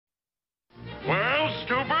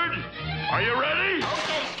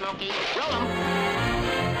Smokey. Roll 'em.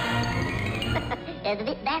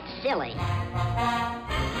 That's silly.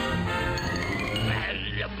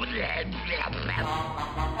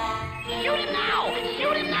 Shoot him now!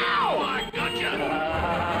 Shoot him now! I gotcha!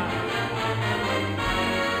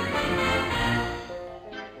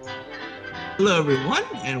 Hello, everyone,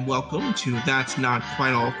 and welcome to That's Not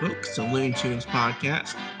Quite All, Folks, a Looney Tunes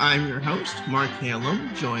podcast. I'm your host, Mark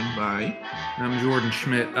Halem, joined by... I'm Jordan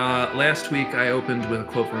Schmidt. Last week I opened with a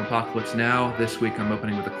quote from Apocalypse Now. This week I'm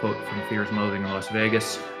opening with a quote from Fear and Loathing in Las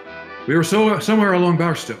Vegas. We were somewhere along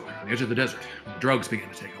Barstow, on the edge of the desert, when drugs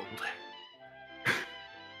began to take hold.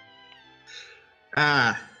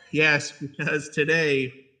 Yes, because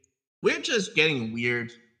today we're just getting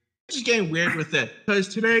weird. Just getting weird with it, because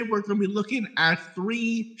today we're going to be looking at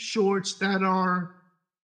three shorts that are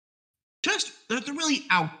just, they're really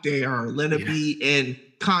out there. Let it be in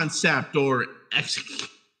concept or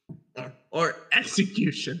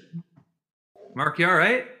execution. Mark, you all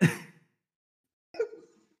right?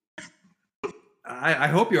 I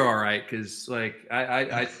hope you're all right, because like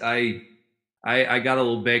I got a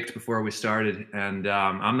little baked before we started, and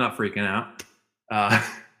I'm not freaking out.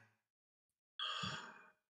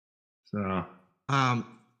 So, can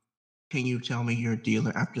you tell me your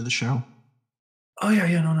dealer after the show? Oh yeah,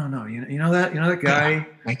 no. You know that guy.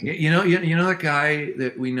 You know that guy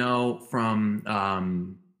that we know from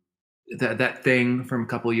that thing from a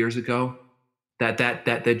couple of years ago. That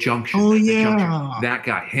junction. Oh that yeah, junction. That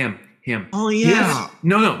guy. Him. Oh yeah.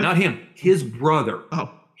 No, not him. His brother.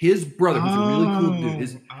 Oh, his brother, who's a really cool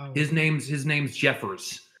dude. His name's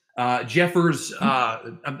Jeffers. Jeffers.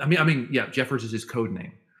 Jeffers is his code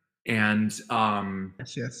name. And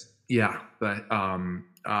yes. Yeah, but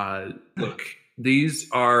look, these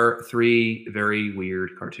are three very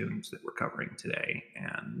weird cartoons that we're covering today,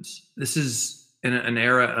 and this is in an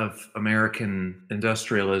era of American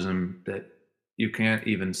industrialism that you can't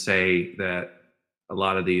even say that a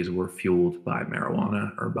lot of these were fueled by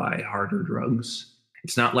marijuana or by harder drugs.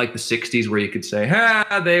 It's not like the 60s where you could say,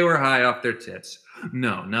 they were high off their tits.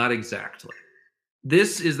 No, not exactly.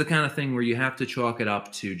 This is the kind of thing where you have to chalk it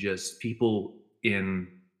up to just people in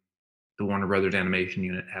the Warner Brothers animation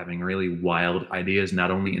unit having really wild ideas,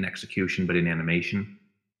 not only in execution, but in animation.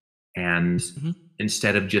 And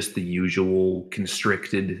instead of just the usual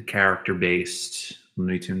constricted character-based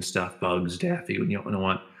Looney Tunes stuff, Bugs, Daffy, you know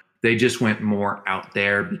what? They just went more out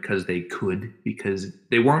there because they could, because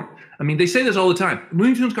they weren't, they say this all the time.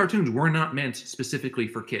 Looney Tunes cartoons were not meant specifically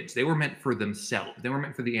for kids. They were meant for themselves. They were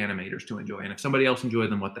meant for the animators to enjoy. And if somebody else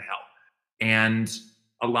enjoyed them, what the hell? And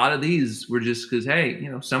a lot of these were just because, hey,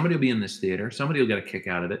 somebody will be in this theater. Somebody will get a kick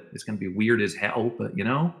out of it. It's going to be weird as hell, but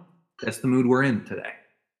that's the mood we're in today.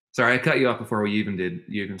 Sorry, I cut you off before you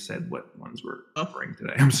even said what ones we're covering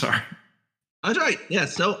today. I'm sorry. That's right. Yeah,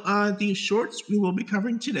 so the shorts we will be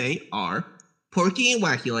covering today are Porky and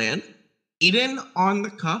Wacky Land, Eden on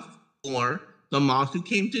the Cuff, or The Moth Who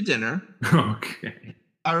Came to Dinner. Okay.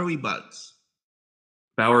 Bowery Bugs.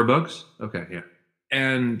 Bowery Bugs? Okay, yeah.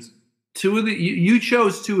 And two of you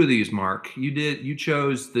chose two of these, Mark. You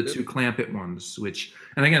chose the two Clampett ones,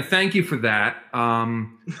 and again, thank you for that.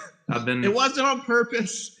 It wasn't on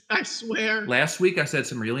purpose, I swear. Last week I said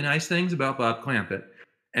some really nice things about Bob Clampett.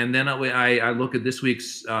 And then I look at this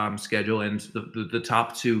week's schedule, and the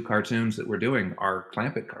top two cartoons that we're doing are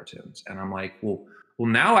Clampett cartoons. And I'm like, well,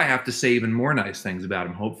 now I have to say even more nice things about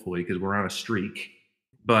him, hopefully, because we're on a streak.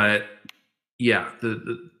 But yeah,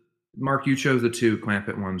 the Mark, you chose the two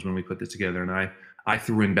Clampett ones when we put this together, and I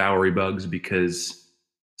threw in Bowery Bugs because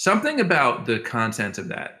something about the content of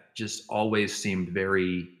that just always seemed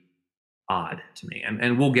very odd to me,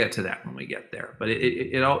 and we'll get to that when we get there. But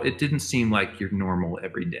it didn't seem like your normal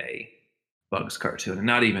everyday Bugs cartoon, and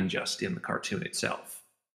not even just in the cartoon itself.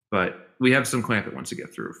 But we have some Clampett ones to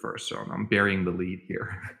get through first, so I'm burying the lead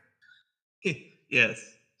here. Yes.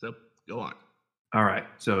 So go on. All right.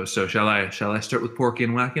 So shall I start with Porky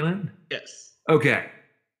and Wacky Land? Yes. Okay.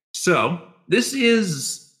 So this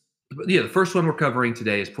is the first one we're covering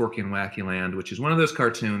today is Porky and Wacky Land, which is one of those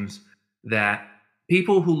cartoons that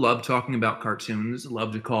people who love talking about cartoons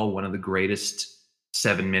love to call one of the greatest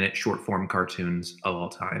 7-minute short-form cartoons of all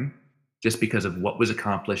time, just because of what was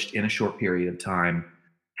accomplished in a short period of time,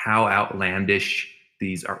 how outlandish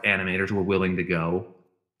these animators were willing to go,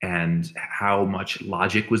 and how much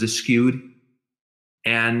logic was eschewed.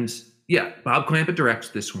 And yeah, Bob Clampett directs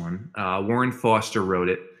this one. Warren Foster wrote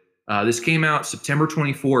it. This came out September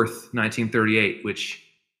 24th, 1938, which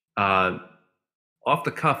off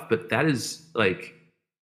the cuff, but that is like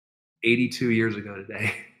 82 years ago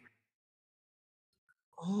today.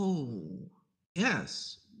 Oh,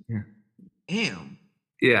 yes. Yeah. Damn.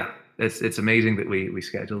 Yeah, it's amazing that we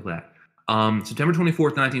scheduled that. September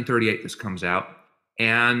 24th, 1938, this comes out.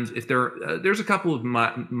 And if there's a couple of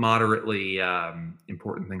moderately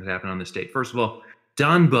important things that happen on this date. First of all,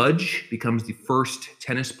 Don Budge becomes the first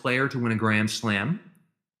tennis player to win a Grand Slam.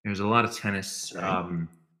 There's a lot of tennis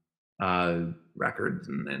records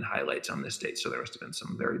and highlights on this date, so there must have been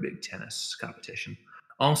some very big tennis competition.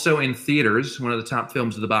 Also in theaters, one of the top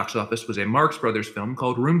films of the box office was a Marx Brothers film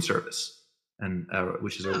called Room Service, and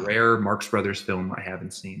which is a rare Marx Brothers film I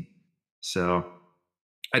haven't seen. So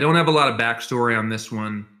I don't have a lot of backstory on this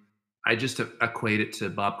one. I just equate it to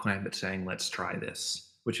Bob Clampett saying, "Let's try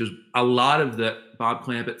this," which was a lot of the Bob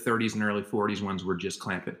Clampett 30s and early 40s ones were just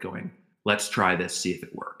Clampett going, "Let's try this, see if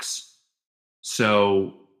it works."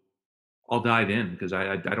 So I'll dive in because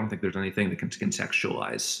I don't think there's anything that can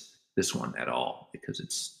contextualize this one at all because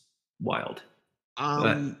it's wild.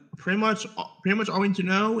 Pretty much all we need to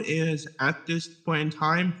know is at this point in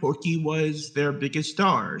time, Porky was their biggest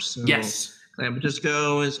star. So Yes. Clampett just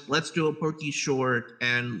goes, "Let's do a Porky short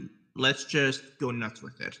and let's just go nuts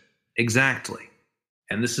with it." Exactly.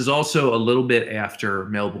 And this is also a little bit after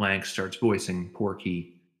Mel Blanc starts voicing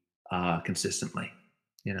Porky consistently.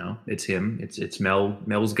 You know, it's him. It's Mel.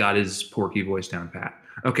 Mel's got his Porky voice down pat.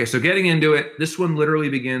 Okay, so getting into it, this one literally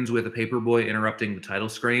begins with a paperboy interrupting the title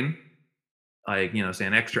screen, like, you know,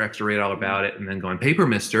 saying extra, extra, read all about it, and then going "Paper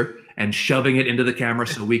Mister" and shoving it into the camera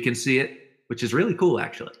so we can see it, which is really cool,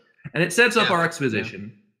 actually. And it sets up our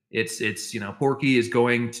exposition. Yeah. It's you know, Porky is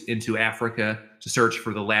going into Africa to search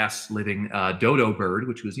for the last living dodo bird,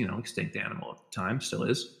 which was, you know, extinct animal at the time, still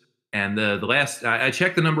is. And the last, I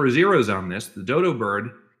checked the number of zeros on this. The dodo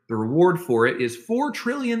bird, the reward for it is $4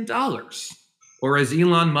 trillion, or as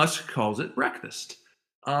Elon Musk calls it, breakfast.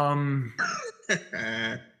 But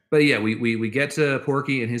yeah, we get to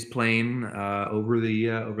Porky and his plane over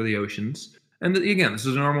the oceans. And again, this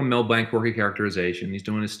is a normal Mel Blanc Porky characterization. He's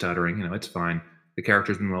doing his stuttering. You know, it's fine. The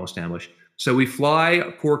character's been well established. So we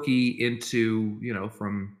fly Porky into, you know,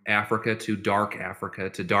 from Africa to dark Africa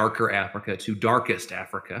to darker Africa to darkest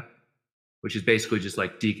Africa, which is basically just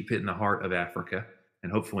like deep in the heart of Africa,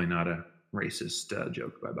 and hopefully not a racist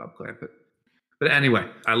joke by Bob Clampett. But anyway,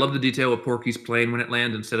 I love the detail of Porky's plane when it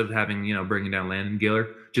lands. Instead of having, you know, bringing down landing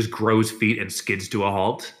gear, just grows feet and skids to a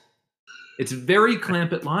halt. It's very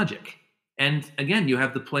Clampett logic. And again, you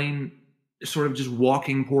have the plane sort of just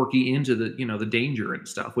walking Porky into the, you know, the danger and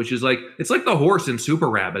stuff, which is like, it's like the horse in Super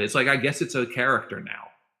Rabbit. It's like, I guess it's a character now.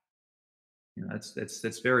 You know,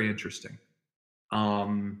 that's very interesting.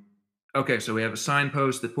 Okay, so we have a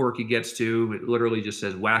signpost that Porky gets to. It literally just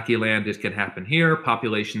says, "Wacky Land, it can happen here.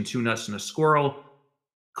 Population 2 nuts and a squirrel."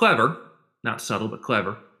 Clever. Not subtle, but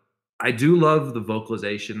clever. I do love the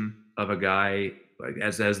vocalization of a guy, like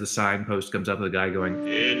as the signpost comes up, the guy going,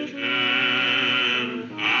 "It can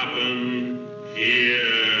happen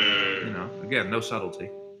here." You know, again, no subtlety.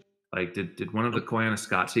 Like, did one of the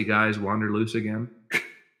Koyaanisqatsi guys wander loose again?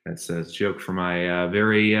 That's a joke for my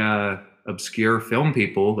very obscure film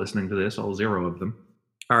people listening to this, all 0 of them.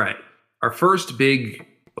 All right. Our first big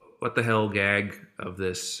what the hell gag of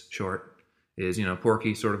this short is, you know,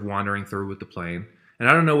 Porky sort of wandering through with the plane. And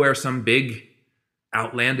I don't know where some big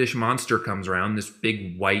outlandish monster comes around, this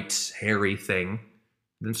big white hairy thing,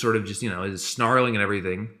 then sort of just, you know, is snarling and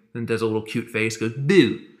everything, then does a little cute face, goes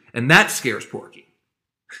boo, and that scares Porky.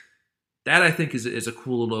 That, I think, is a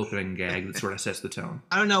cool little opening gag that sort of sets the tone.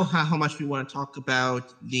 I don't know how much we want to talk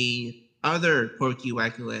about the other Porky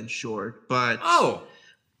Wacky Land short, but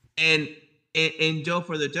and in Do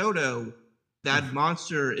for the Dodo, that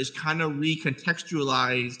monster is kind of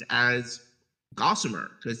recontextualized as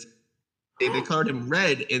Gossamer, because they colored him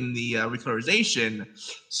red in the recolorization.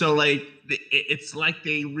 So like it's like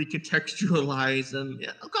they recontextualize him.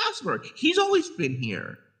 Yeah, Gossamer, he's always been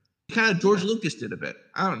here. Kind of George Lucas did a bit.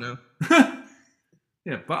 I don't know.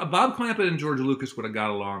 Yeah, Bob Clampett and George Lucas would have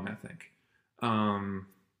got along, I think.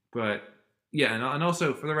 But yeah, and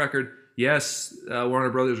also for the record, yes, Warner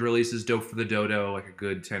Brothers releases Do for the Dodo like a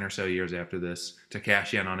good 10 or so years after this to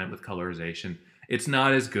cash in on it with colorization. It's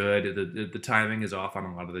not as good. The timing is off on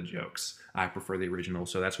a lot of the jokes. I prefer the original,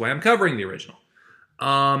 so that's why I'm covering the original.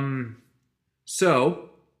 So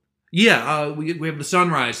yeah, we have the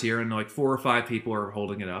sunrise here, and like 4 or 5 people are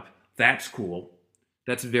holding it up. That's cool.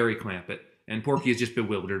 That's very Clampett. And Porky is just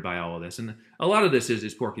bewildered by all of this. And a lot of this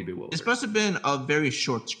is Porky bewildered. It's supposed to have been a very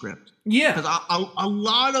short script. Yeah. Because a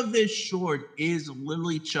lot of this short is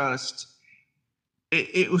literally just...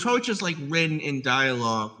 It was always just like written in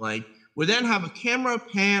dialogue. Like, we then have a camera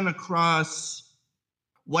pan across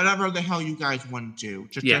whatever the hell you guys want to do.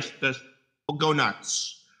 Just go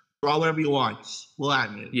nuts. Draw whatever you want. We'll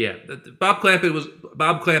admit it. Yeah, Bob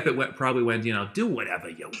Clampett probably went, do whatever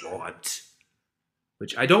you want.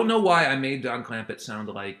 Which I don't know why I made Don Clampett sound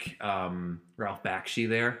like Ralph Bakshi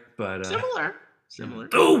there, but Similar.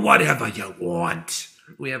 do whatever you want.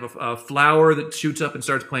 We have a flower that shoots up and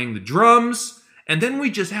starts playing the drums, and then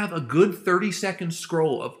we just have a good 30-second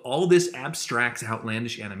scroll of all this abstract,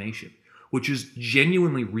 outlandish animation, which is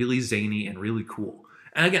genuinely really zany and really cool.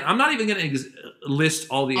 And again, I'm not even going to list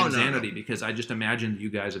all the insanity because I just imagine that you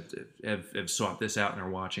guys have sought this out and are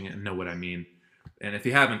watching it and know what I mean. And if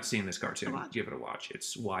you haven't seen this cartoon, give it a watch.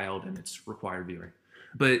 It's wild and it's required viewing.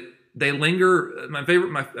 But they linger.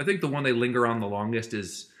 I think the one they linger on the longest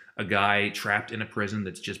is a guy trapped in a prison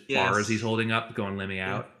that's just bars he's holding up, going, "Let me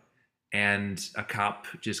out." And a cop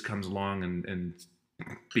just comes along and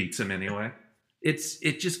beats him anyway.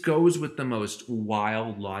 It just goes with the most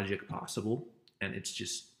wild logic possible. And it's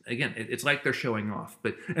just, again, it's like they're showing off.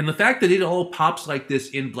 And the fact that it all pops like this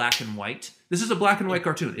in black and white. This is a black and white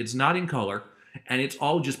cartoon. It's not in color. And it's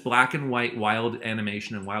all just black and white, wild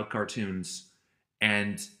animation and wild cartoons.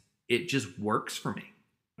 And it just works for me.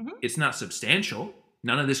 Mm-hmm. It's not substantial.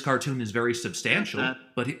 None of this cartoon is very substantial,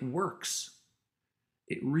 but it works.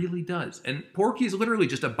 It really does. And Porky is literally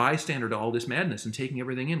just a bystander to all this madness and taking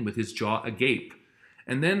everything in with his jaw agape.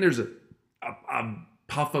 And then there's a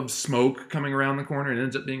puff of smoke coming around the corner and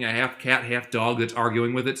ends up being a half cat, half dog that's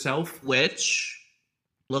arguing with itself. Which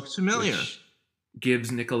looks familiar. Which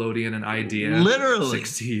gives Nickelodeon an idea. Literally.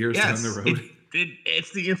 60 years down the road.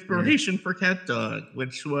 It's the inspiration for Cat Dog,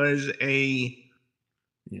 which was a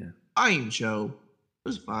fine show. It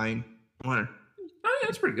was fine. Whatever. Oh, yeah,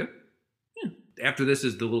 it's pretty good. Yeah. After this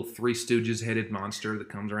is the little Three Stooges headed monster that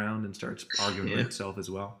comes around and starts arguing with itself as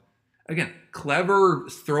well. Again, clever,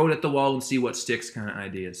 throw it at the wall and see what sticks kind of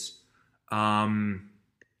ideas. And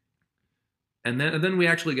then we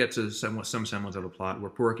actually get to some semblance of a plot where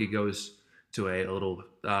Porky goes to a little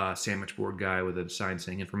sandwich board guy with a sign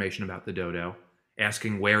saying information about the dodo,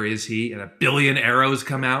 asking where is he, and a billion arrows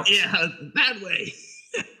come out. Yeah, that way.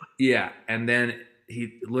 Yeah, and then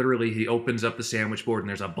he opens up the sandwich board and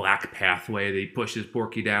there's a black pathway that he pushes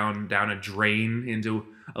Porky down a drain into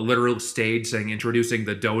a literal stage saying introducing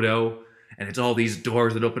the dodo, and it's all these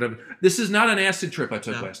doors that open up. This is not an acid trip I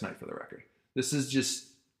took last night, for the record. This is just,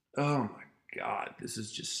 oh my God, this is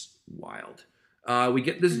just wild. We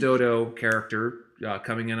get this dodo character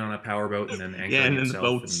coming in on a powerboat and then anchoring and then the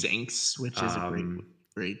boat and, sinks, which is a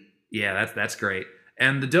great. Yeah, that's great.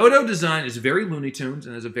 And the dodo design is very Looney Tunes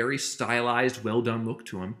and has a very stylized, well-done look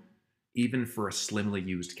to him, even for a slimly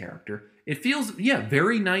used character. It feels,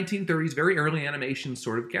 very 1930s, very early animation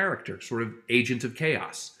sort of character, sort of Agent of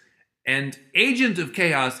Chaos. And Agent of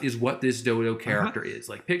Chaos is what this dodo character is.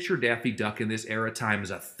 Like, picture Daffy Duck in this era times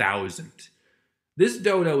 1,000. This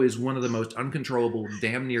dodo is one of the most uncontrollable,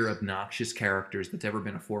 damn near obnoxious characters that's ever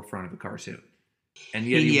been a forefront of a cartoon. And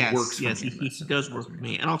yet he works for me. He does work for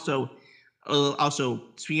me. And also,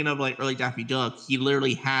 speaking of like early Daffy Duck, he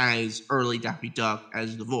literally has early Daffy Duck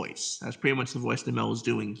as the voice. That's pretty much the voice that Mel is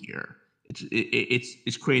doing here.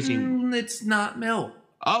 It's crazy. It's not Mel.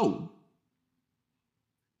 Oh,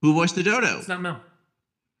 who voiced the dodo? It's not Mel.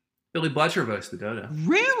 Billy Butcher voiced the dodo.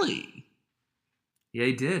 Really? Yeah,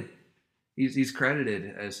 he did. He's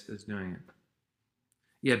credited as doing it.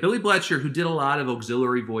 Yeah, Billy Bletcher, who did a lot of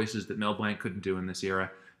auxiliary voices that Mel Blanc couldn't do in this era.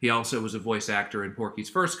 He also was a voice actor in Porky's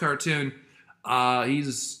first cartoon.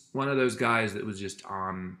 He's one of those guys that was just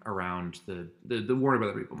on around the Warner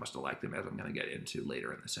Brother people must have liked him, as I'm going to get into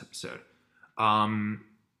later in this episode.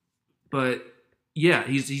 But yeah,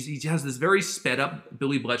 he has this very sped up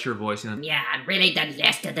Billy Bletcher voice. Yeah, I'm really the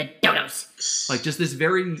last of the dodos. Like just this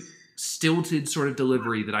very stilted sort of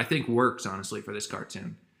delivery that I think works, honestly, for this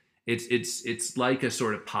cartoon. It's like a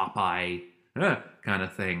sort of Popeye kind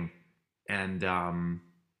of thing. And,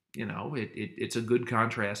 it's a good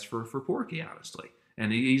contrast for Porky, honestly.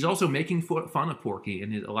 And he's also making fun of Porky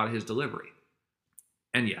in a lot of his delivery.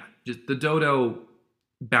 And yeah, just the dodo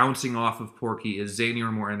bouncing off of Porky is zanier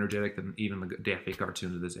and more energetic than even the Daffy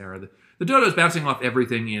cartoons of this era. The dodo's bouncing off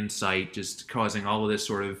everything in sight, just causing all of this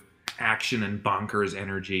sort of action and bonkers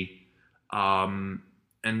energy. And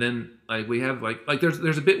then we have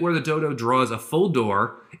there's a bit where the dodo draws a full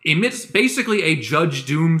door, emits basically a Judge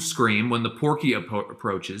Doom scream when the Porky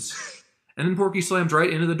approaches, and then Porky slams right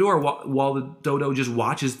into the door while the dodo just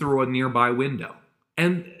watches through a nearby window.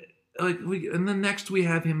 And and then next we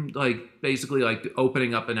have him basically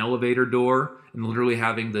opening up an elevator door and literally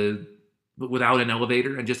having without an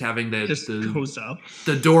elevator and just having goes up.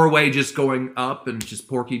 The doorway just going up and just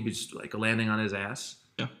Porky just landing on his ass.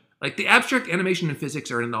 Yeah. Like, the abstract animation and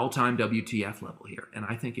physics are at an all-time WTF level here, and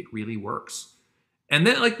I think it really works. And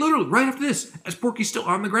then, like, literally, right after this, as Porky's still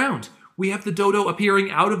on the ground, we have the dodo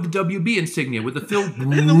appearing out of the WB insignia with the Phil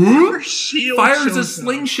And the water shield fires a shows up.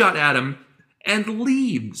 slingshot at him and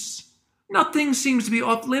leaves. Nothing seems to be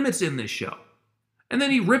off limits in this show. And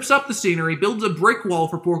then he rips up the scenery, builds a brick wall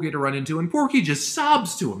for Porky to run into, and Porky just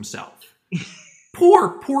sobs to himself.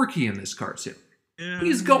 Poor Porky in this cartoon. Yeah.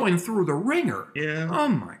 He's going through the ringer. Yeah. Oh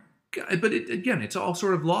my God. But again, it's all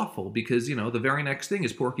sort of lawful because, you know, the very next thing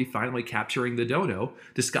is Porky finally capturing the dodo,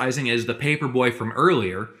 disguising as the paper boy from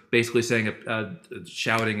earlier, basically saying,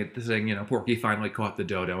 shouting at the thing, you know, Porky finally caught the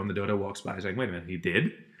dodo, and the dodo walks by saying, wait a minute, he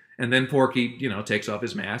did? And then Porky, you know, takes off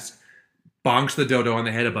his mask, bonks the dodo on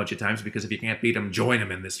the head a bunch of times because if you can't beat him, join him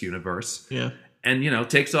in this universe. Yeah. And, you know,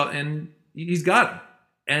 takes off, and he's got him.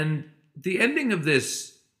 And the ending of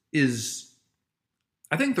this is,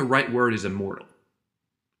 I think the right word is immortal.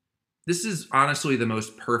 This is honestly the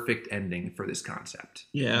most perfect ending for this concept,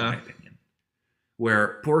 in my opinion.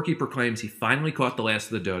 Where Porky proclaims he finally caught the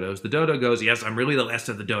last of the dodos. The dodo goes, yes, I'm really the last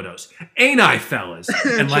of the dodos. Ain't I, fellas?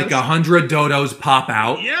 And like 100 dodos pop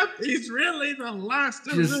out. Yep, he's really the last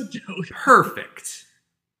of Just the dodo. perfect.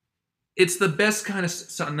 It's the best kind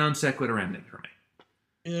of non sequitur ending for me.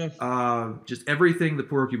 Yeah. Just everything that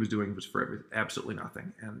Porky was doing was for absolutely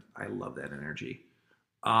nothing, and I love that energy.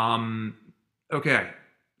 Okay,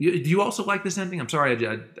 do you also like this ending? I'm sorry,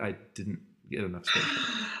 I didn't get enough space.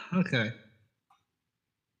 Okay.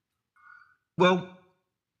 Well,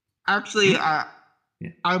 actually,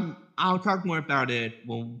 I'll talk more about it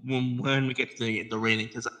when we get to the rating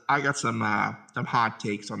because I got some hot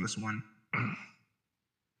takes on this one.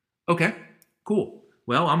 Okay, cool.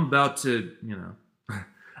 Well, I'm about to, you know,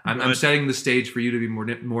 I'm setting the stage for you to be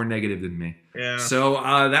more negative than me. Yeah. So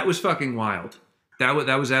that was fucking wild. That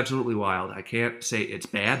was absolutely wild. I can't say it's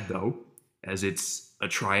bad though, as it's a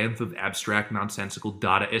triumph of abstract, nonsensical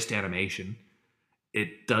Dadaist animation.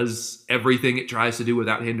 It does everything it tries to do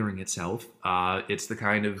without hindering itself. It's the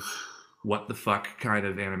kind of what the fuck kind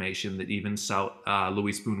of animation that even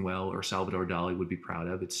Luis Buñuel or Salvador Dali would be proud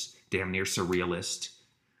of. It's damn near surrealist.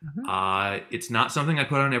 Mm-hmm. It's not something I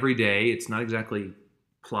put on every day. It's not exactly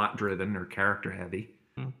plot driven or character heavy,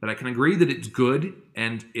 but I can agree that it's good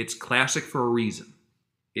and it's classic for a reason.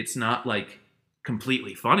 It's not like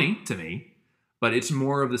completely funny to me, but it's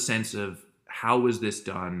more of the sense of how was this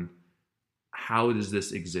done? How does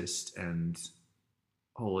this exist? And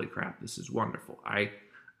holy crap, this is wonderful.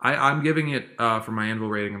 I'm giving it, for my annual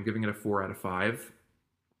rating, I'm giving it a 4 out of 5.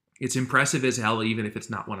 It's impressive as hell, even if it's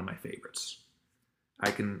not one of my favorites.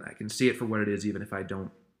 I can see it for what it is, even if I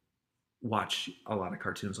don't watch a lot of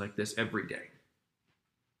cartoons like this every day.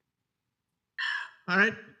 All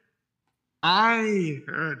right.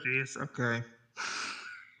 Oh, jeez. Okay.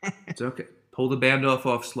 It's okay. Pull the band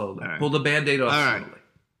off slowly. Right. Pull the Band-Aid off All slowly. right.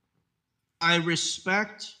 I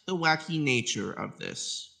respect the wacky nature of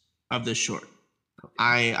this short.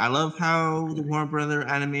 Okay. I love how the Warner Brother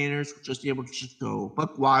animators were just able to just go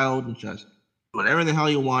buck wild and just whatever the hell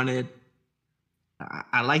you wanted.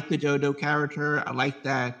 I like the Dodo character. I like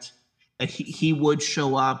that he would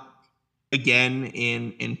show up again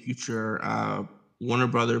in future Warner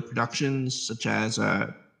Brother productions, such as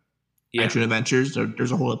Action Adventures.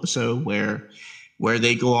 There's a whole episode where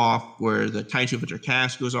they go off, where the Tiny Adventure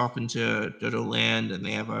cast goes off into Dodo Land, and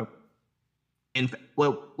they have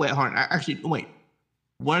wait.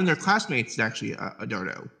 One of their classmates is actually a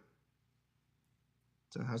dodo.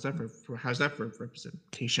 So how's that for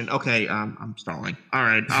representation? Okay, I'm stalling. All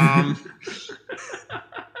right.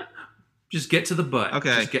 Just get to the butt.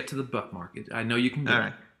 Okay. Just get to the butt, Mark. I know you can do it.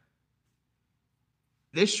 Right.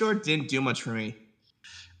 This short didn't do much for me.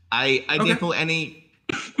 I didn't feel any.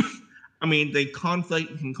 I mean, the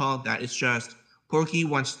conflict, you can call it that. It's just Porky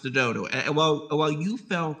wants the dodo. And while you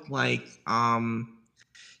felt like,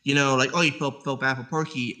 you know, like, oh, you felt bad for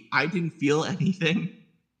Porky, I didn't feel anything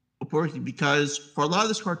for Porky because for a lot of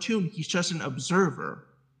this cartoon, he's just an observer.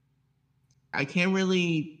 I can't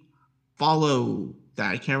really follow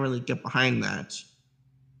that. I can't really get behind that.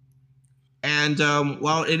 And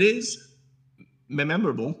while it is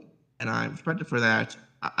memorable, and I'm respected for that,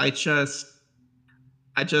 I just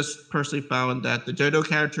personally found that the Dodo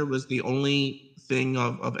character was the only thing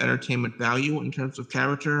of entertainment value in terms of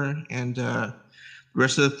character, and the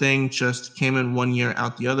rest of the thing just came in one year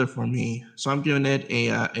out the other for me. So I'm giving it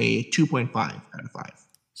a 2.5 out of 5.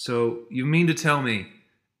 So you mean to tell me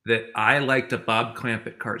that I liked a Bob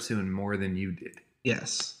Clampett cartoon more than you did?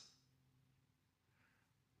 Yes.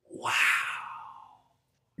 Wow.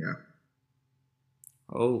 Yeah.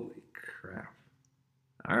 Holy crap.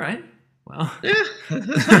 All right. Well,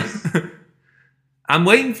 Yeah. I'm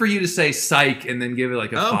waiting for you to say psych and then give it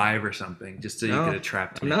like a Oh. 5 or something, just so you No, could have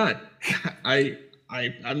trapped I'm me. not.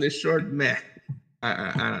 I'm this short meh.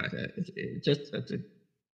 It's just that's it.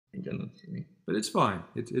 But it's fine.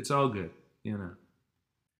 It's all good. You know.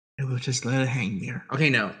 And we'll just let it hang there. Okay,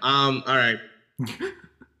 no. All right.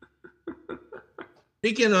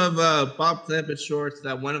 Speaking of Bob Clampett shorts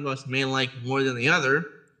that one of us may like more than the other,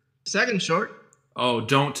 second short. Oh,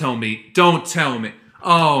 don't tell me. Don't tell me.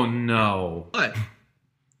 Oh no. What?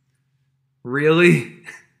 Really?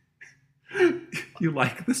 You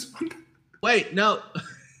like this one? Wait, no.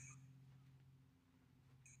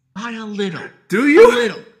 By a little. Do A you?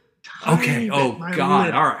 little. Okay. Tiny Oh bit, by a God.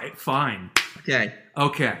 little. All right. Fine. Okay.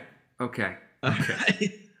 Okay. Okay.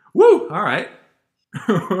 Okay. Woo. All right.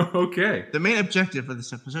 Okay. The main objective of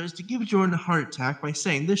this episode is to give Jordan a heart attack by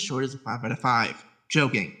saying this short is a 5 out of 5.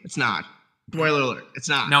 Joking. It's not. Spoiler alert. It's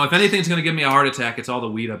not. Now, if anything's gonna give me a heart attack, it's all the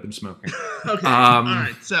weed I've been smoking. Okay. All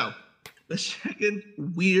right. So, the second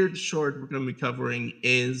weird short we're going to be covering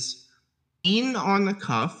is In on the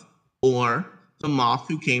Cuff or The Moth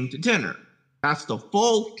Who Came to Dinner. That's the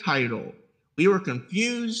full title. We were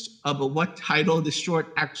confused about what title the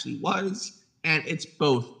short actually was, and it's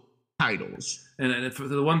both titles. And for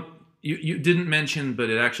the one you didn't mention, but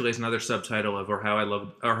it actually has another subtitle of How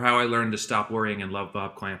I Learned to Stop Worrying and Love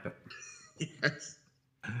Bob Clampett. Yes.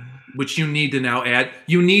 Which you need to now add.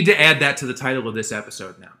 You need to add that to the title of this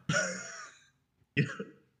episode now.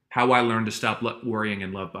 How I Learned to Stop Worrying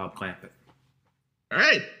and Love Bob Clampett. All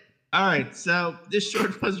right. All right. So this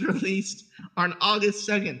short was released on August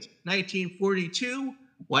 2nd, 1942.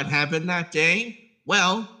 What happened that day?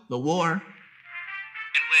 Well, the war.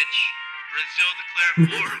 In which Brazil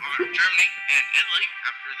declared war on Germany and Italy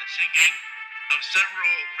after the sinking of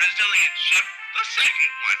several Brazilian ships. The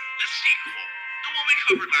second one, the sequel, the one we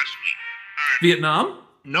covered last week. All right. Vietnam?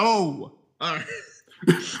 No. All right.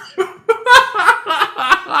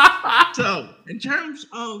 So, in terms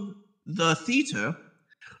of the theater,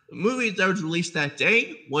 the movie that was released that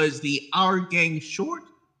day was the Our Gang short,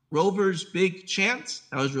 Rover's Big Chance.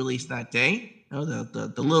 That was released that day. You know,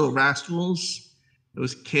 the little rascals,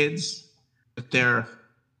 those kids with their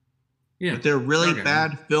really Okay.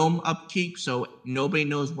 bad film upkeep, so nobody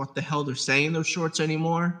knows what the hell they're saying in those shorts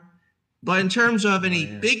anymore. But in terms of any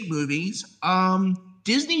yeah. big movies,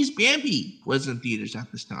 Disney's Bambi was in theaters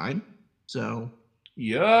at this time. So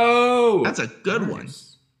Yo! that's a good one.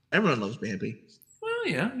 Nice. Everyone loves Bambi. Well,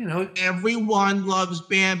 yeah, you know. Everyone loves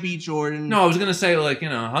Bambi, Jordan. No, I was gonna say, like, you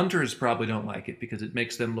know, hunters probably don't like it because it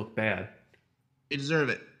makes them look bad. They deserve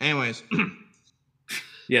it. Anyways.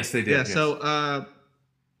 Yes, they did. Yeah, yes. so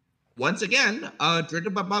once again,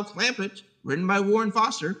 directed by Bob Clampett, written by Warren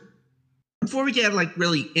Foster. Before we get like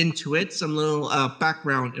really into it, some little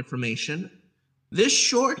background information. This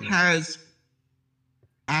short has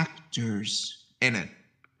actors in it.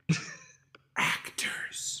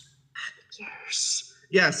 Actors.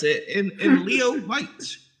 Yes, in Leo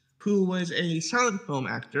White, who was a silent film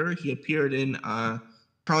actor. He appeared in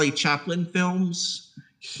Charlie Chaplin films.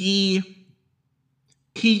 Okay.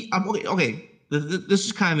 This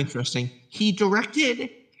is kind of interesting. He directed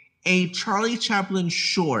a Charlie Chaplin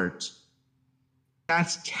short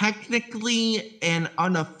that's technically an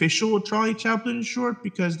unofficial Charlie Chaplin short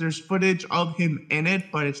because there's footage of him in it,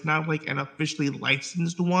 but it's not like an officially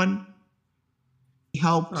licensed one. He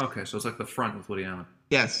helped. Okay, so it's like The Front with Woody Allen.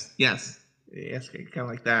 Yes, kind of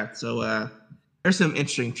like that. So there's some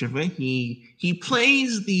interesting trivia. He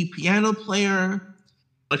plays the piano player,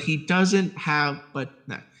 but he doesn't have.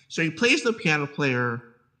 So he plays the piano player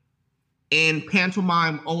in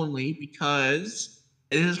pantomime only because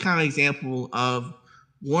it is kind of an example of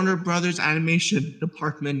Warner Brothers animation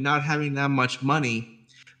department not having that much money.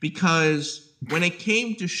 Because when it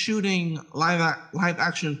came to shooting live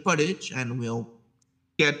action footage, and we'll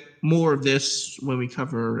get more of this when we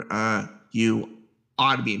cover You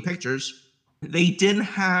Ought to Be in Pictures, they didn't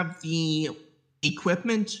have the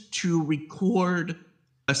equipment to record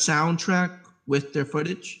a soundtrack with their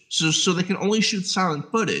footage. So they can only shoot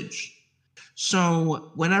silent footage.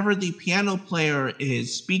 So whenever the piano player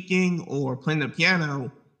is speaking or playing the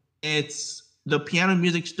piano, it's the piano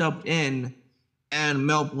music's dubbed in and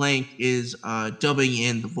Mel Blanc is dubbing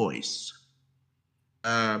in the voice.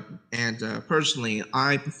 And personally,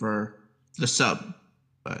 I prefer the sub.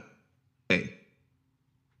 But hey,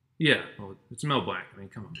 Yeah, well, it's Mel Blanc. I mean,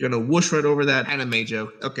 come on. you're gonna whoosh right over that anime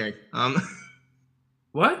joke. Okay.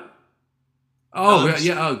 What? Oh, Dubs.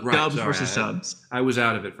 yeah. Oh, right. Dubs sorry, versus subs. I was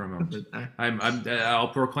out of it for a moment. I'll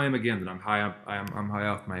proclaim again that I'm high up. I'm high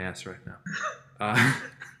off my ass right now.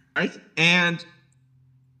 Right? And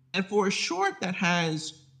And for a short that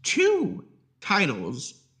has 2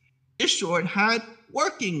 titles, this short had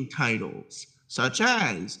working titles, such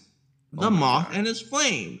as The Moth and His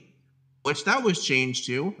Flame, which that was changed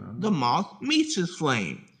to The Moth Meets His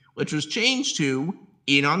Flame, which was changed to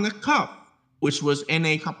Eat on the Cuff, which was in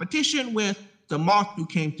a competition with The Moth Who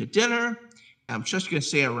Came to Dinner. I'm just going to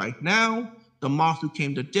say it right now. The Moth Who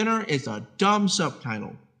Came to Dinner is a dumb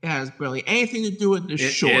subtitle. It has barely anything to do with this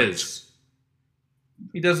short. It is.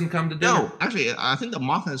 He doesn't come to dinner. No, actually, I think The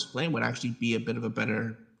Moth and His Flame would actually be a bit of a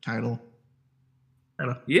better title. I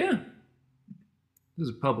don't know. Yeah. This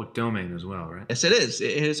is a public domain as well, right? Yes, it is.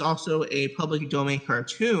 It is also a public domain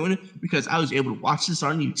cartoon because I was able to watch this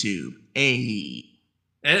on YouTube. Hey.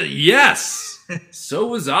 Yes! So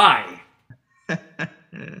was I. Oh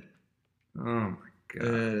my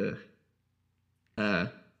god.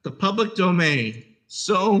 The public domain.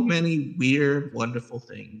 So many weird, wonderful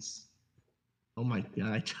things. Oh my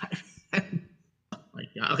god. Oh my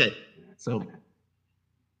god. Okay. So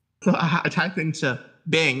I typed into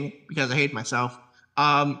Bing because I hate myself.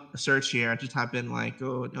 Search here. I just type in like,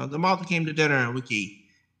 The Moth Came to Dinner wiki.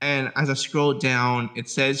 And as I scroll down, it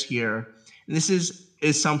says here, and this is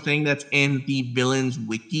something that's in the villains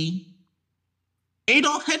wiki.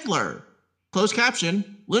 Adolf Hitler. Closed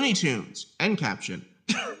caption, Looney Tunes. End caption.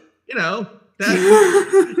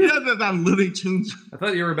 That Looney Tunes. I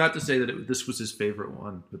thought you were about to say that this was his favorite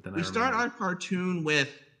one, but then we start our cartoon with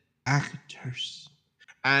actors,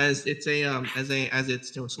 as it's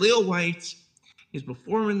Leo White. He's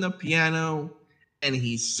performing the piano, and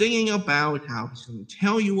he's singing about how he's going to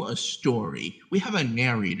tell you a story. We have a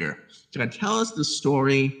narrator. He's going to tell us the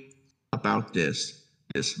story about this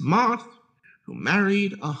moth who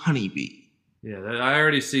married a honeybee. Yeah, I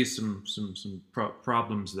already see some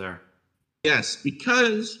problems there. Yes,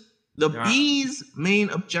 because the bee's main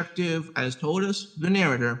objective, as told us the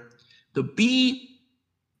narrator, the bee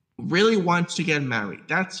really wants to get married.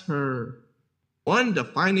 That's her one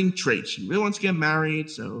defining trait. She really wants to get married,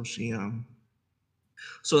 so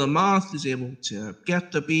so the moth is able to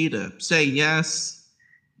get the bee to say yes,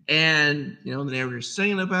 and the narrator's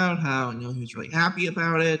singing about how he's really happy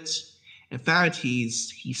about it. In fact,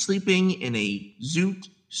 he's sleeping in a zoot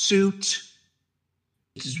suit.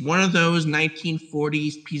 This is one of those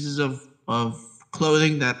 1940s pieces of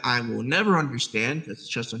clothing that I will never understand because it's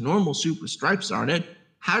just a normal suit with stripes on it.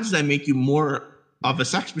 How does that make you more of a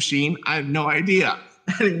sex machine? I have no idea.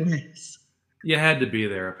 Anyways. You had to be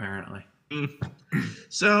there, apparently.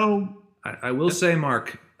 So. I will say,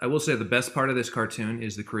 Mark, the best part of this cartoon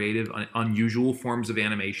is the creative, unusual forms of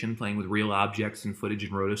animation, playing with real objects and footage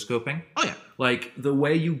and rotoscoping. Oh, yeah. Like, the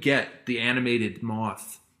way you get the animated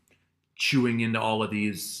moth chewing into all of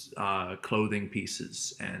these clothing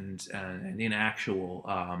pieces and in actual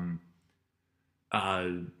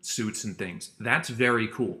suits and things. That's very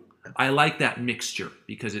cool. I like that mixture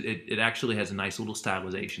because it actually has a nice little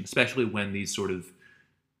stylization, especially when these sort of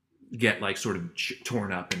get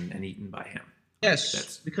torn up and eaten by him. Yes,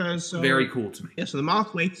 that's because very cool to me. Yeah, so the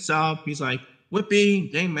moth wakes up. He's like,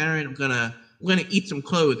 "Whippy, getting married. I'm gonna eat some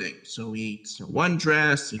clothing." So he eats one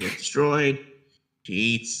dress. It gets destroyed. He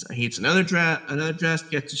eats another dress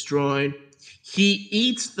gets destroyed. He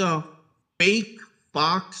eats the fake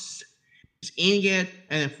fox. He's eating it,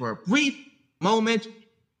 and for a brief moment,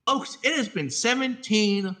 folks, it has been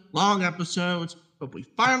 17 long episodes, but we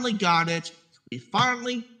finally got it. We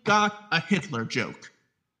finally got a Hitler joke.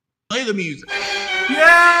 Play the music. Yay!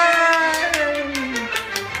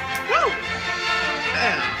 Woo!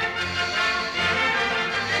 Yeah.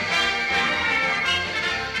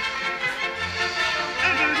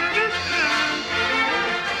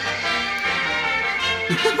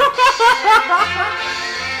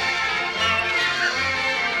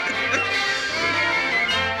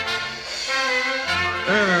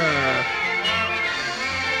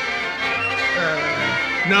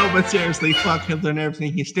 No, but seriously, fuck Hitler and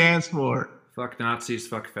everything he stands for. Fuck Nazis,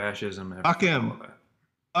 fuck fascism. Fuck him.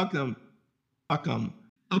 Fuck him. Fuck him.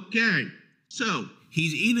 Okay, so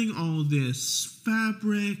he's eating all this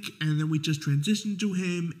fabric, and then we just transition to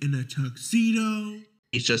him in a tuxedo.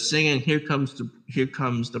 He's just singing, here comes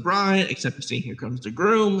the bride, except he's saying, here comes the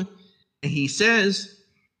groom. And he says,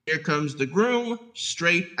 here comes the groom,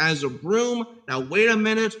 straight as a broom. Now, wait a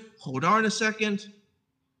minute. Hold on a second.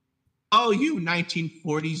 Oh, you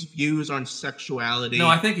 1940s views on sexuality. No,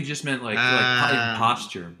 I think he just meant like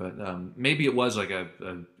posture, but maybe it was like a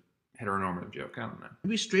heteronormative joke. I don't know.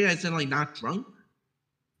 Maybe straight as in like not drunk?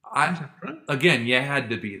 Again, you had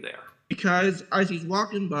to be there. Because as he's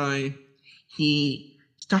walking by, he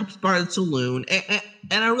stops by the saloon,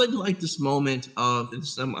 and I really like this moment of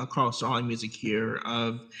some across all music here.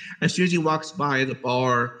 Of as soon as he walks by the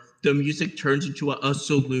bar, the music turns into a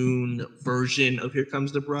saloon version of "Here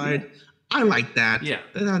Comes the Bride." Yeah. I like that. Yeah.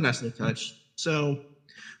 That's a nice little touch. So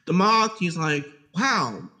the moth, he's like,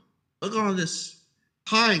 "Wow, look at all this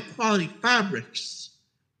high quality fabrics.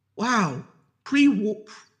 Wow,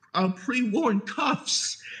 pre-worn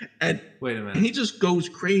cuffs." And Wait a and minute. he just goes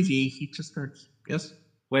crazy. He just starts, yes.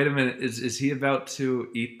 Wait a minute. Is he about to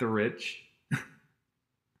eat the rich?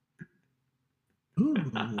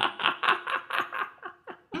 Ooh.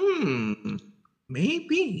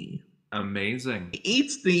 Maybe. Amazing.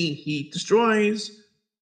 He destroys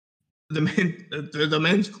the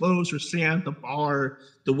men's clothes are sitting at the bar.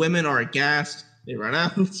 The women are aghast. They run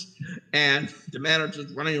out, and the men are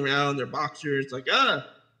just running around their boxers, like,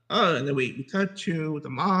 and then we cut to the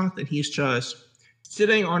moth, and he's just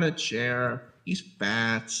sitting on a chair. He's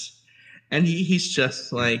fat, and he's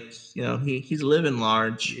just like, he's living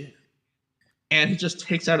large. Yeah. And he just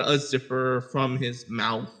takes out a zipper from his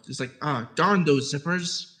mouth. It's like, darn those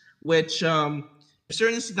zippers. Which, certainly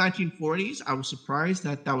in the 1940s, I was surprised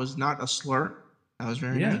that was not a slur. That was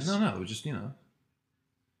very nice. No. It was just,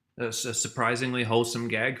 a surprisingly wholesome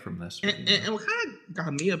gag from this. And what kind of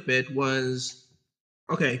got me a bit was,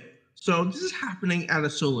 okay, so this is happening at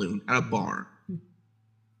a saloon, at a bar.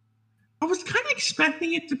 I was kind of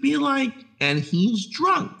expecting it to be like, and he's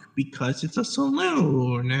drunk because it's a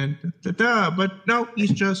saloon, and but no, he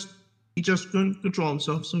just couldn't control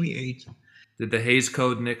himself, so he ate. Did the Hays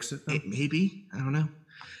Code nix it? Maybe, I don't know.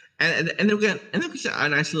 And then we get a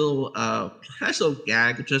nice little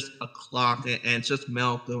gag, just a clock, and it's just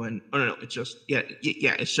Mel going. Oh no, it's just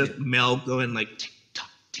it's just Mel going like tick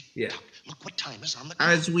tock, tick tock. Look what time is on the clock.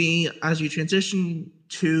 As we transition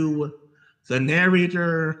to the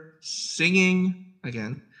narrator singing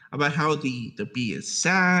again about how the bee is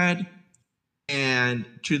sad, and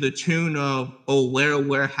to the tune of "Oh,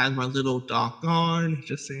 where has my little dog gone?"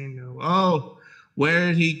 Just saying, "Oh, where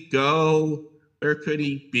did he go? Where could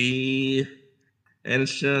he be?" And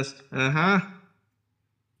it's just, You're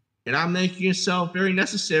not making yourself very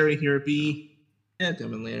necessary here, bee. Yeah,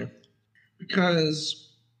 coming later. Because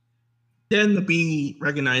then the bee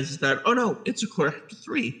recognizes that, oh no, it's a quarter after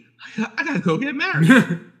 3. I gotta go get married.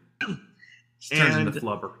 Turns into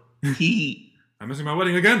flubber. I'm missing my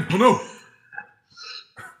wedding again. Oh no.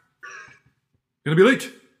 Gonna be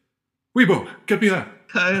late. Weebo, get me there.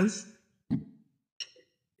 Because,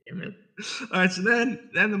 damn it. All right, so then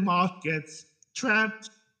the moth gets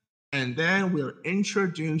trapped, and then we're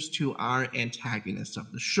introduced to our antagonist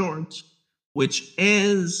of the short, which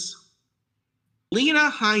is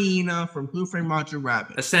Lena Hyena from Who Framed Roger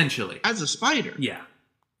Rabbit. Essentially. As a spider. Yeah.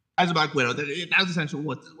 As a Black Widow. That's essentially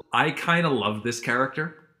what... I kind of love this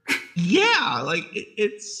character. Yeah, like,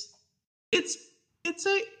 it's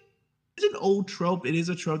an old trope. It is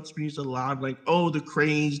a trope that's been used a lot. Like, oh, the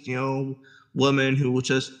crazed, woman who will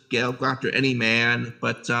just go after any man.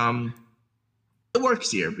 But it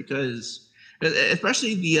works here because,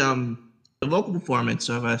 especially the vocal performance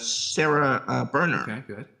of Sarah Berner. Okay,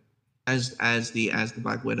 good. As the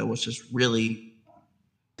Black Widow was just really,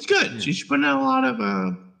 it's good. Yeah. She's putting out a lot of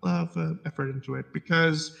effort into it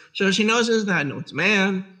because she knows it's a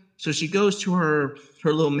man. So she goes to her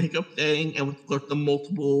little makeup thing and with the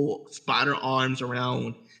multiple spider arms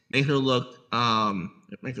around, make her look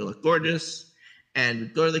gorgeous. And we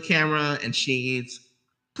go to the camera, and she's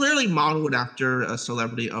clearly modeled after a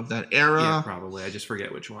celebrity of that era. Yeah, probably. I just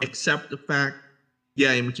forget which one. Except the fact,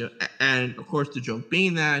 and of course the joke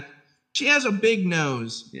being that she has a big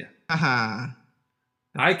nose. Yeah. Haha.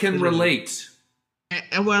 I can relate.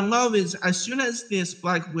 And what I love is, as soon as this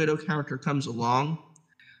Black Widow character comes along,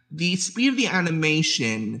 the speed of the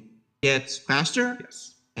animation gets faster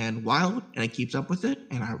and wild, and it keeps up with it,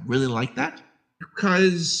 and I really like that.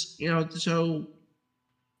 Because, so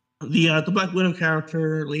the Black Widow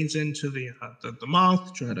character leans into the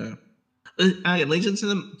moth, leans into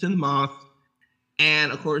the moth,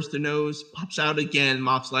 and of course the nose pops out again.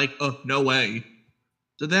 Moth's like, oh, no way.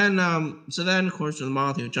 So then of course the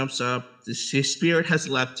moth jumps up. His spirit has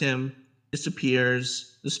left him,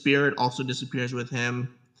 disappears. The spirit also disappears with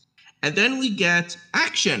him, and then we get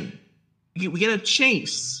action. We get a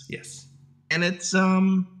chase. Yes, and it's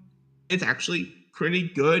actually pretty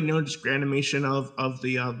good. Just great animation of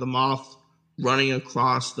the moth running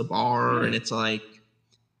across the bar, and it's like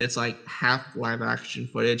half live action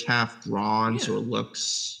footage, half drawn, so it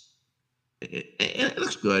looks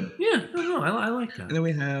good. Yeah, no, I like that. And then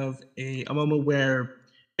we have a moment where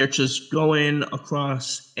they're just going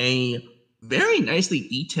across a very nicely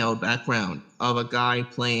detailed background of a guy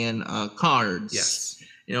playing cards. Yes.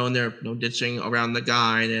 And they're ditching around the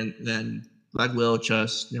guy, and then Black Widow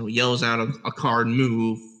just yells out a card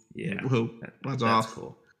move. Yeah. That's off.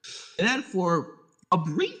 Cool. And then for a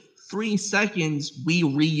brief 3 seconds, we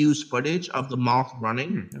reused footage of the Moth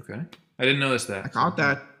running. Okay. I didn't notice that. I caught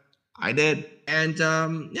that. I did. And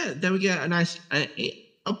then we get a nice, a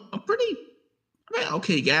pretty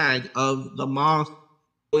okay gag of the Moth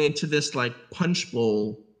going into this like punch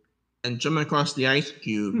bowl and jumping across the ice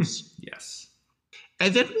cubes. Yes.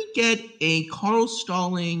 And then we get a Carl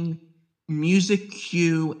Stalling music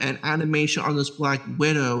cue and animation on this Black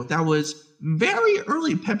Widow that was very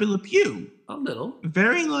early Pepe Le Pew. A little.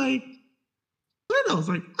 Very like, I was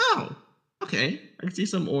like, oh, okay. I can see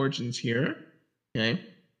some origins here. Okay.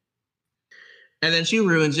 And then she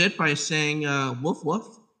ruins it by saying, woof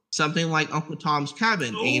woof, something like Uncle Tom's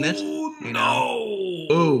Cabin, ain't it? No.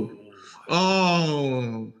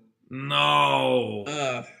 Oh. No.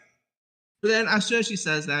 But then as soon as she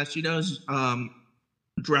says that, she does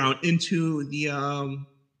drown into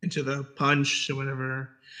the punch or whatever.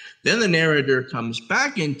 Then the narrator comes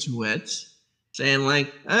back into it, saying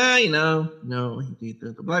like, no,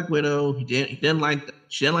 the Black Widow, she didn't like that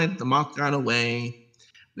the Moth got away.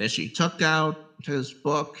 And then she took out his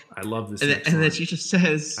book. I love this. And then she just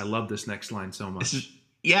says, I love this next line so much.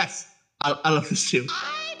 Yes, I love this too.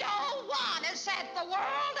 I don't want to set the world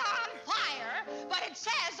on fire, but it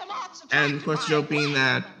says the Moth's attracted And of course, the joke being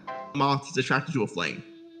that Moth is attracted to a flame.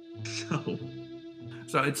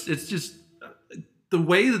 So it's just the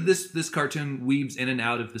way that this cartoon weaves in and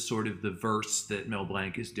out of the sort of the verse that Mel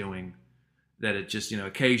Blanc is doing, that it just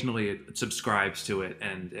occasionally it subscribes to it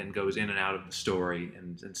and goes in and out of the story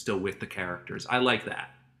and still with the characters. I like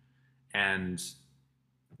that, and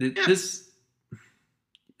this.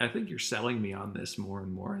 I think you're selling me on this more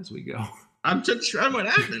and more as we go. I'm just trying what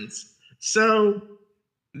happens. So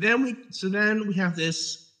then we have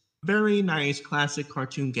this very nice classic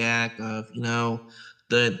cartoon gag of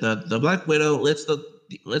the Black Widow lifts a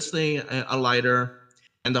lighter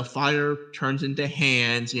and the fire turns into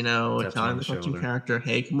hands, telling the cartoon character,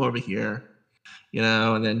 hey, come over here,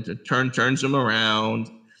 and then turns him around.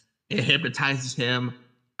 It hypnotizes him.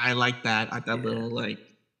 I like that. Little like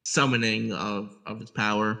summoning of its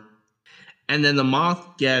power. And then the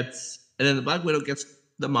Black Widow gets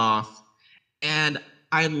the Moth. And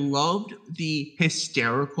I loved the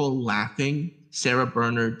hysterical laughing Sarah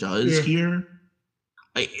Bernard does here.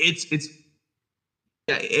 It's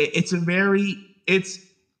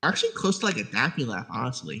actually close to like a Daffy laugh,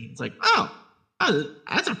 honestly. It's like, oh,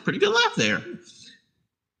 that's a pretty good laugh there.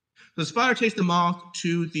 The Spider takes the Moth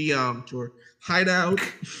to the to her hideout,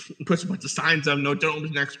 puts a bunch of signs up, no, don't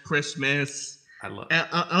open next Christmas. I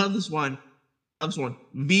love this one.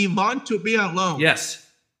 We want to be alone. Yes.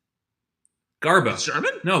 Garbo.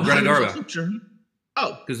 German? No, Greta Garbo. German.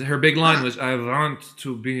 Oh. Because her big line was, I want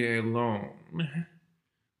to be alone.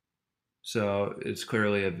 So it's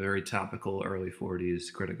clearly a very topical early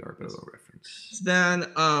 40s Greta Garbo reference. Then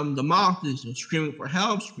the Moth is screaming for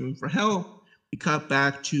help. We cut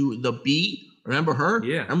back to the Bee. Remember her?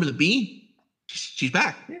 Yeah. Remember the Bee? She's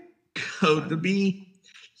back. Yeah. So the Bee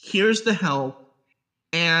hears the help,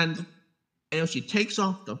 and she takes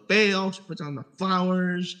off the veil, she puts on the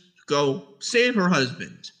flowers to go save her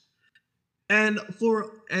husband. And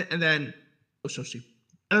then so she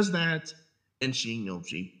does that, and she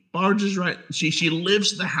barges right. She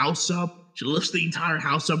lifts the house up. She lifts the entire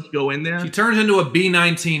house up to go in there. She turns into a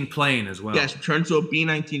B-19 plane as well. Yeah, she turns to a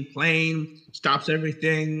B-19 plane, stops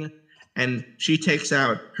everything, and she takes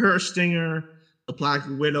out her stinger. The Black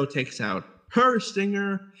Widow takes out her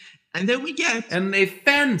stinger, and then we get... And they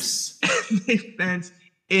fence!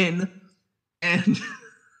 in, and...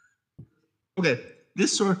 Okay,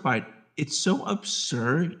 this sword fight, it's so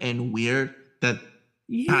absurd and weird that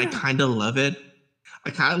I kind of love it.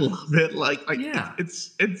 Like yeah.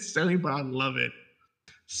 It's silly, but I love it.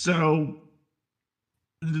 So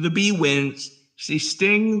the Bee wins. She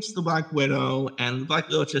stings the Black Widow, and the Black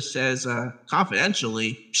Widow just says,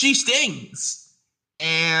 confidentially, she stings.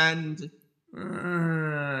 And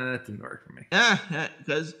that didn't work for me. Yeah,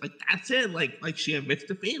 because that's it. Like she admits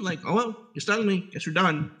defeat. Like, oh well, you stung me. Guess you're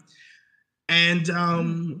done. And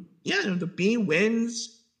the Bee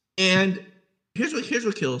wins, and Here's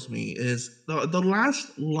what kills me is the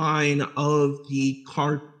last line of the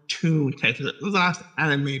cartoon text, the last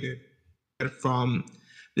animated from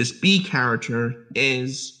this Bee character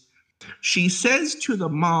is, she says to the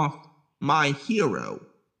Moth, my hero.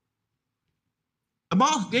 The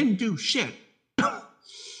Moth didn't do shit.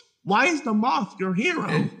 Why is the Moth your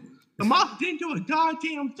hero? The moth didn't do a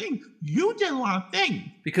goddamn thing. You did a lot of things.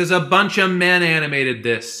 Because a bunch of men animated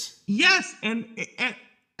this. Yes, and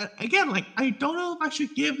again, like, I don't know if I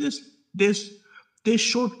should give this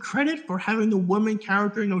short credit for having the woman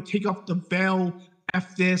character, take off the veil.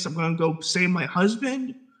 F this, I'm gonna go save my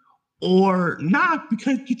husband, or not,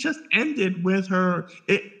 because it just ended with her.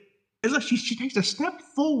 It's like she takes a step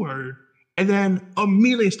forward and then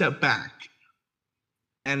immediately a step back,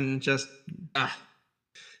 and just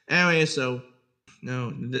Anyway, so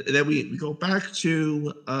then we go back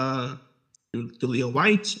to Leo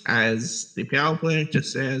White as the piano player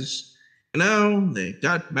just says, they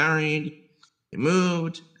got married, they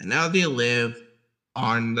moved, and now they live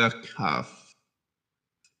on the cuff.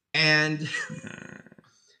 And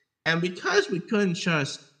because we couldn't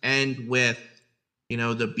just end with,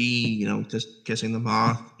 the bee, just kissing the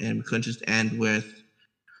moth, and we couldn't just end with,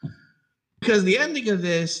 because the ending of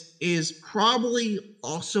this is probably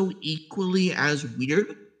also equally as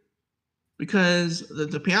weird, because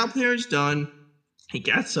the piano player is done, he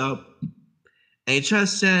gets up, and he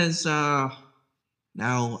just says, now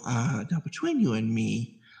between you and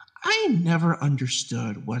me, I never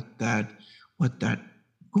understood what that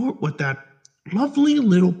lovely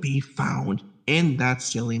little bee found in that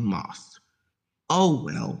silly moth. Oh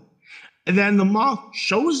well. And then the moth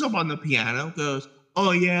shows up on the piano, goes,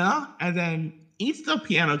 oh yeah, and then eats the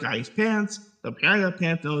piano guy's pants. The piano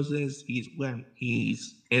pants notices he's in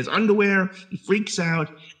his underwear, he freaks out,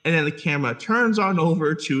 and then the camera turns on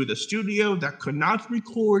over to the studio that could not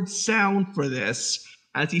record sound for this,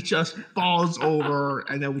 as he just falls over,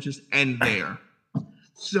 and then we just end there.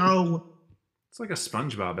 So it's like a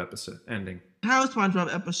SpongeBob episode ending. How is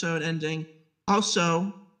SpongeBob episode ending?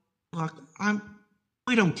 Also, look,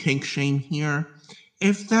 we don't kink shame here.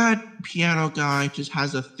 If that piano guy just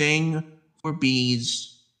has a thing for bees,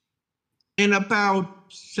 in about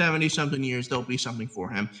 70-something years, there'll be something for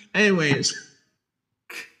him. Anyways,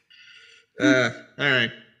 all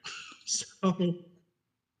right. So,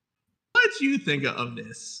 what do you think of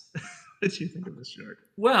this? What do you think of this short?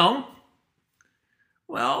 Well,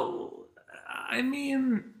 I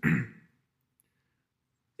mean,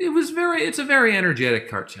 it's a very energetic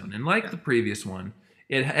cartoon. And like the previous one,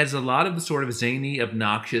 it has a lot of the sort of zany,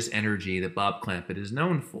 obnoxious energy that Bob Clampett is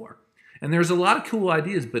known for. And there's a lot of cool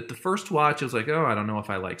ideas, but the first watch, I was like, oh, I don't know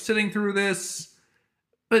if I like sitting through this.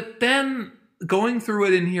 But then going through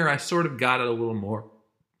it in here, I sort of got it a little more.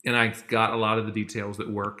 And I got a lot of the details that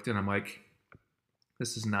worked. And I'm like,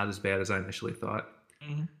 this is not as bad as I initially thought.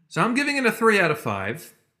 Mm-hmm. So I'm giving it a 3 out of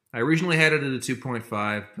 5. I originally had it at a 2.5,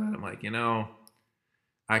 but I'm like,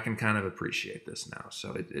 I can kind of appreciate this now.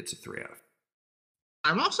 So it's a 3 out of 5.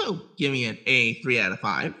 I'm also giving it a 3 out of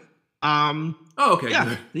 5. Oh, okay.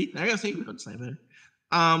 Yeah, I gotta say, better.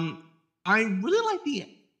 I really like the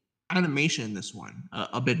animation in this one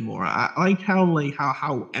a bit more. I like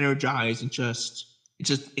how energized and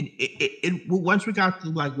it once we got to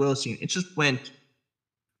the Will scene, it just went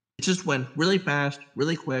really fast,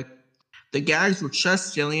 really quick. The gags were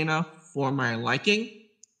just silly enough for my liking.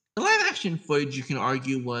 The live action footage, you can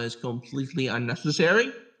argue, was completely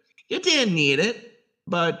unnecessary. It didn't need it.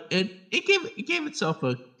 But it gave itself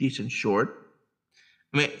a decent short.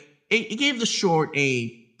 I mean, it gave the short a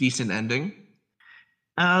decent ending.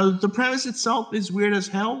 The premise itself is weird as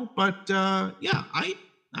hell, but yeah,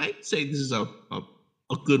 I'd say this is a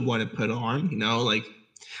good one to put on.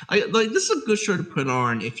 This is a good short to put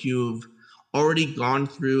on if you've already gone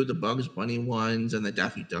through the Bugs Bunny ones and the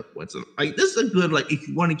Daffy Duck ones. This is a good if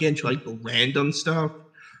you want to get into the random stuff.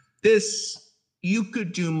 You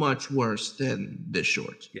could do much worse than this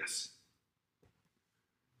short. Yes.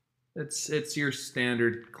 It's your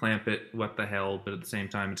standard Clampett, what the hell, but at the same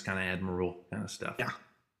time, it's kind of Admiral kind of stuff. Yeah.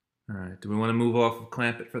 All right. Do we want to move off of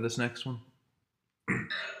Clampett for this next one?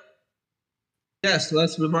 Yes,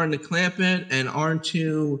 let's move on to Clampett and on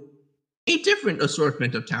to a different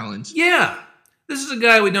assortment of talents. Yeah. This is a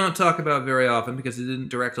guy we don't talk about very often because he didn't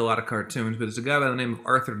direct a lot of cartoons, but it's a guy by the name of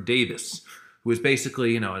Arthur Davis, who was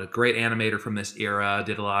basically, a great animator from this era,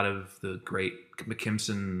 did a lot of the great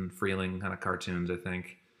McKimson, Freeling kind of cartoons, I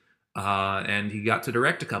think. And he got to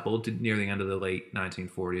direct a couple near the end of the late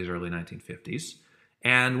 1940s, early 1950s.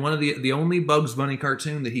 And one of the only Bugs Bunny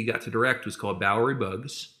cartoon that he got to direct was called Bowery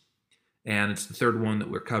Bugs. And it's the third one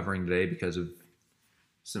that we're covering today because of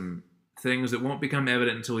some things that won't become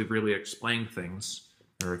evident until we've really explained things.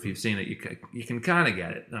 Or if you've seen it, you can kind of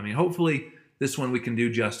get it. I mean, hopefully this one we can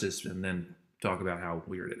do justice and then talk about how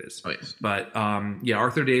weird it is. Oh, yes. But yeah,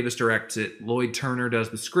 Arthur Davis directs it. Lloyd Turner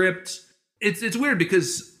does the script. It's weird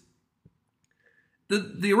because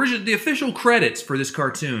the official credits for this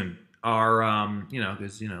cartoon are,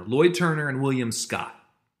 because, Lloyd Turner and William Scott.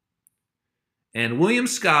 And William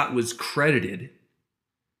Scott was credited,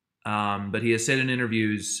 but he has said in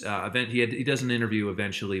interviews, he does an interview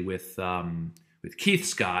eventually with Keith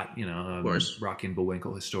Scott, of course, Rocky and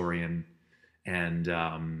Bullwinkle historian, and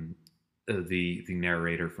the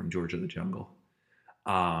narrator from George of the Jungle.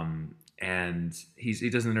 And he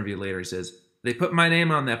does an interview later. He says, they put my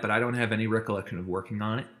name on that, but I don't have any recollection of working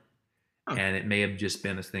on it. Oh. And it may have just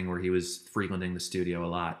been a thing where he was frequenting the studio a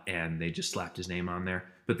lot, and they just slapped his name on there.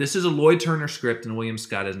 But this is a Lloyd Turner script, and William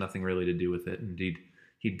Scott has nothing really to do with it. Indeed,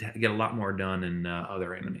 he'd get a lot more done in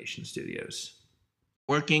other animation studios.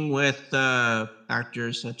 Working with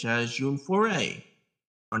actors such as June Foray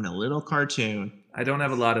on a little cartoon. I don't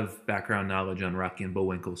have a lot of background knowledge on Rocky and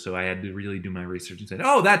Bullwinkle, so I had to really do my research and say,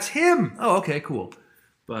 oh, that's him! Oh, okay, cool.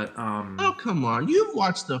 But, oh, come on. You've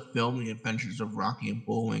watched the film The Adventures of Rocky and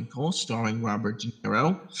Bullwinkle, starring Robert De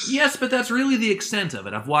Niro. Yes, but that's really the extent of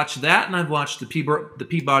it. I've watched that, and I've watched the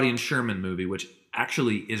Peabody and Sherman movie, which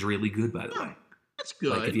actually is really good, by the way. That's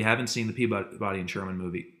good. Like, if you haven't seen the Peabody and Sherman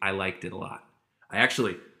movie, I liked it a lot. I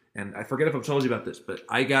actually, and I forget if I've told you about this, but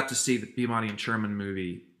I got to see the Peabody and Sherman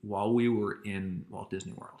movie while we were in Walt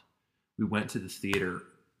Disney World. We went to the theater,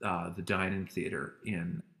 the dine-in theater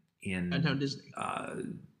in Downtown Disney.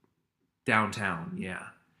 Downtown, yeah.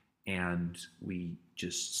 And we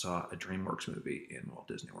just saw a DreamWorks movie in Walt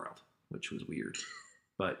Disney World, which was weird.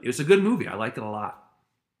 But it was a good movie. I liked it a lot.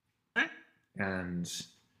 And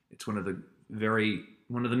it's one of the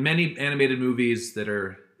many animated movies that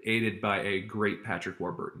are aided by a great Patrick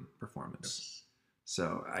Warburton performance.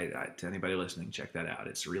 So to anybody listening, check that out.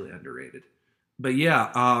 It's really underrated. But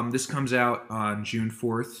yeah, this comes out on June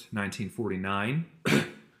 4th, 1949.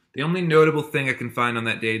 The only notable thing I can find on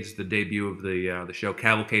that date is the debut of the show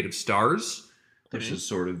Cavalcade of Stars, which is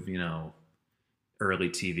sort of, early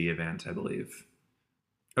TV event, I believe.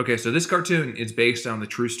 Okay, so this cartoon is based on the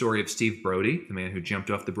true story of Steve Brody, the man who jumped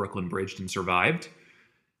off the Brooklyn Bridge and survived,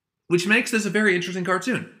 which makes this a very interesting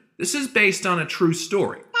cartoon. This is based on a true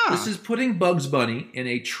story. This is putting Bugs Bunny in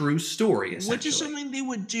a true story, essentially. Which is something they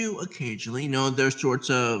would do occasionally. There's sorts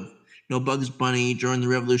of, Bugs Bunny during the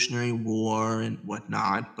Revolutionary War and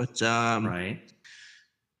whatnot. But right.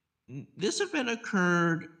 This event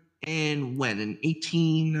occurred in when?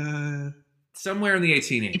 Somewhere in the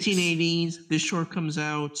 1880s. 1880s. This short comes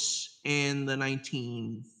out in the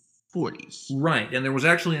 1940s. Right, and there was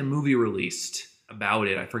actually a movie released about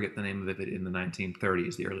it. I forget the name of it, in the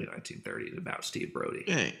 1930s, the early 1930s, about Steve Brody.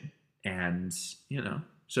 Okay. And,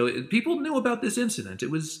 so people knew about this incident.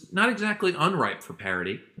 It was not exactly unripe for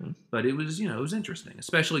parody, but it was, it was interesting,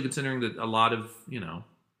 especially considering that a lot of,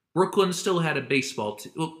 Brooklyn still had a baseball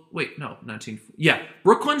team. Well, wait, no,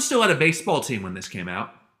 Brooklyn still had a baseball team when this came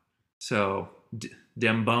out. So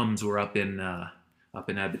dem bums were up in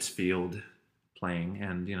Abbott's Field playing,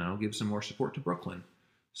 and give some more support to Brooklyn.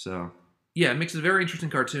 So yeah, it makes it a very interesting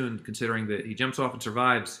cartoon considering that he jumps off and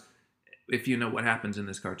survives. If you know what happens in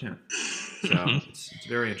this cartoon, so it's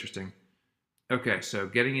very interesting. Okay, so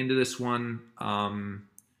getting into this one,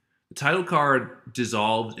 the title card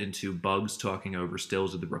dissolved into Bugs talking over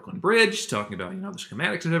stills of the Brooklyn Bridge, talking about the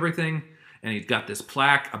schematics of everything. And he's got this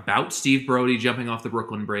plaque about Steve Brody jumping off the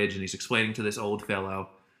Brooklyn Bridge, and he's explaining to this old fellow,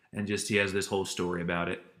 and he has this whole story about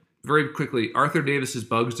it. Very quickly, Arthur Davis's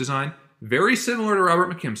Bugs design, very similar to Robert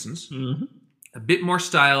McKimson's. Mm-hmm. A bit more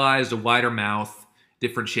stylized, a wider mouth,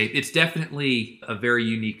 different shape. It's definitely a very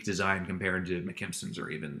unique design compared to McKimson's or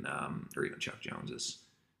even Chuck Jones's.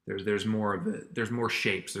 There's more of it. There's more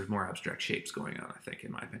shapes. There's more abstract shapes going on, I think,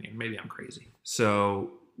 in my opinion. Maybe I'm crazy.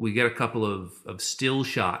 So we get a couple of still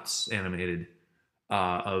shots animated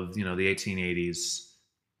of the 1880s,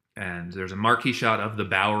 and there's a marquee shot of the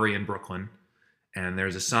Bowery in Brooklyn, and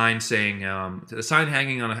there's a sign saying a sign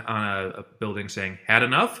hanging on a building saying "Had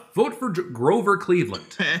enough? Vote for Grover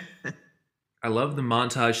Cleveland." I love the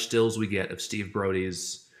montage stills we get of Steve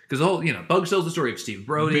Brody's, because the whole Bugs tells the story of Steve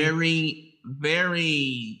Brody. Very,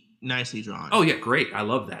 very nicely drawn. Oh yeah, great. I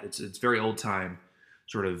love that. It's very old time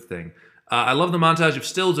sort of thing. I love the montage of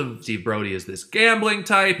stills of Steve Brody as this gambling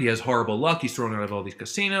type. He has horrible luck. He's thrown out of all these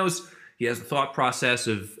casinos. He has the thought process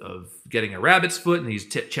of getting a rabbit's foot, and he's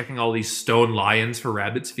checking all these stone lions for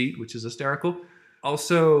rabbit's feet, which is hysterical.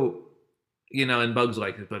 Also, and Bugs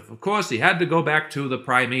like it, but of course he had to go back to the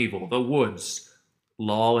primeval, the woods.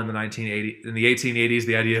 Lol, in the 1880s,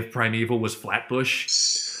 the idea of primeval was Flatbush.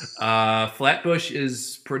 Flatbush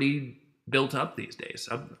is pretty built up these days.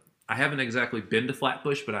 I haven't exactly been to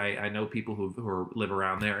Flatbush, but I know people who live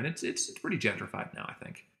around there, and it's pretty gentrified now, I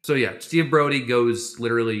think. So yeah, Steve Brody goes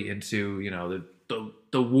literally into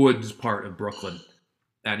the woods part of Brooklyn,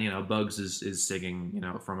 And Bugs is singing,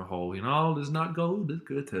 from a hole, all does not go as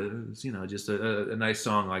good as, just a nice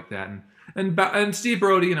song like that. And Steve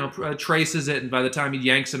Brody, traces it, and by the time he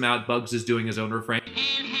yanks him out, Bugs is doing his own refrain. And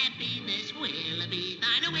happiness will be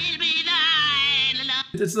thine, will be thine.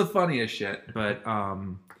 It's the funniest shit. But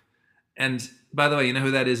and by the way, you know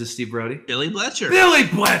who that is Steve Brody? Billy Bletcher. Billy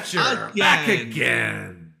Bletcher, back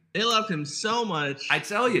again. They loved him so much. I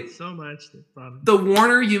tell you. So much. They brought him. The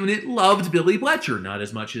Warner unit loved Billy Bletcher, not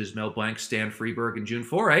as much as Mel Blanc, Stan Freberg, and June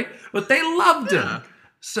Foray, but they loved him.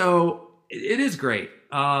 So it is great.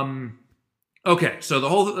 Okay, so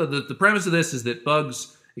the premise of this is that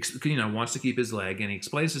Bugs, wants to keep his leg, and he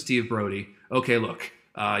explains to Steve Brody, okay, look,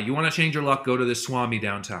 you want to change your luck, go to this Swami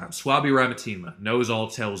downtown. Swami Ramatima, knows all,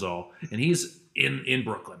 tells all, and he's in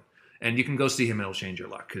Brooklyn. And you can go see him, and it'll change your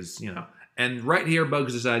luck, because, And right here,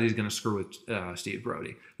 Bugs decides he's going to screw with Steve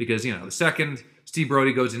Brody. Because, the second Steve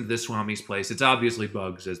Brody goes into this Swami's place, it's obviously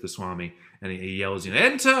Bugs as the Swami. And he yells,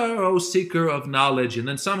 enter, O seeker of knowledge. And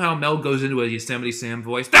then somehow Mel goes into a Yosemite Sam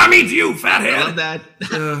voice. That means you, fathead! I love that.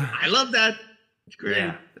 I love that. It's great.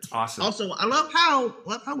 Yeah, it's awesome. Also, I love how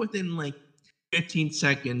within like 15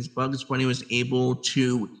 seconds, Bugs Bunny was able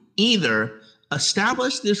to either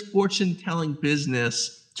establish this fortune-telling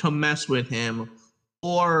business to mess with him,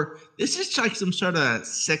 or this is like some sort of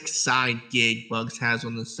sick side gig Bugs has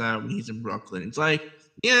on the side when he's in Brooklyn. It's like,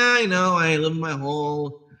 yeah, I live in my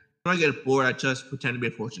hole. When I get bored, I just pretend to be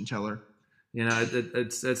a fortune teller.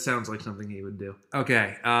 It sounds like something he would do.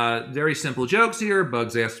 Okay, very simple jokes here.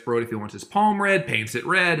 Bugs asks Brody if he wants his palm red, paints it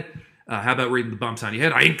red. How about reading the bumps on your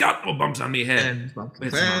head? I ain't got no bumps on me head. It's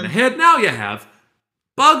on the head. Now you have.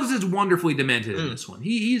 Bugs is wonderfully demented in this one.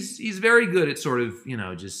 He's very good at sort of,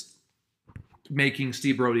 just making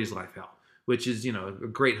Steve Brody's life hell, which is, a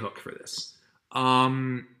great hook for this.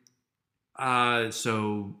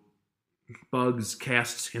 So Bugs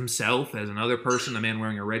casts himself as another person, a man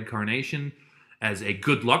wearing a red carnation, as a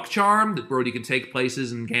good luck charm that Brody can take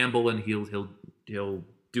places and gamble, and he'll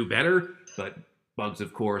do better. But Bugs,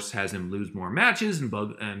 of course, has him lose more matches, and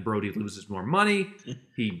Brody loses more money.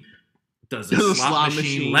 He does a slot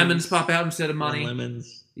machine. Lemons pop out instead of money.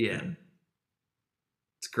 Lemons. Yeah.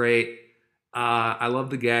 It's great. I love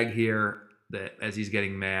the gag here that as he's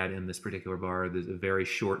getting mad in this particular bar, there's a very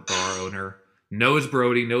short bar owner, knows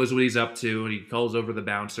Brody, knows what he's up to, and he calls over the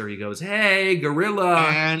bouncer. He goes, hey, gorilla.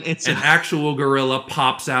 And it's an actual gorilla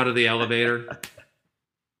pops out of the elevator.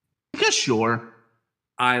 I guess sure.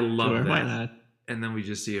 I love that. Why not? And then we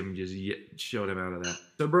just see him just showed him out of that.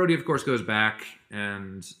 So Brody, of course, goes back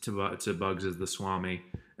and to Bugs as the Swami.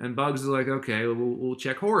 And Bugs is like, okay, we'll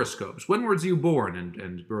check horoscopes. When was you born?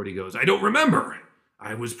 And Brody goes, I don't remember.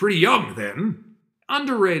 I was pretty young then.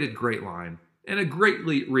 Underrated, great line. And a great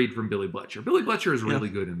read from Billy Bletcher. Billy Bletcher is really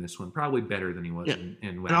good in this one. Probably better than he was in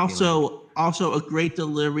Wacky And also a great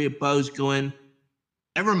delivery of Bugs going,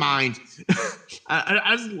 never mind.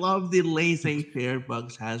 I just love the laissez-faire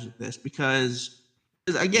Bugs has with this because,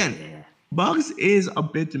 again, Bugs is a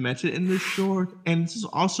bit demented in this short, and this is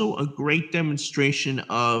also a great demonstration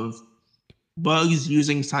of Bugs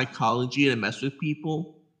using psychology to mess with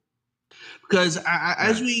people. Because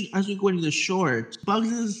as we go into the short, Bugs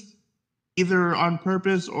is either on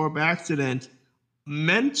purpose or by accident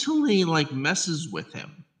mentally messes with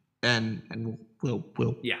him, and we'll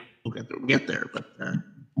get there, but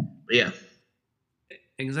yeah,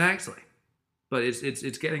 exactly. But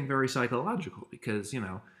it's getting very psychological because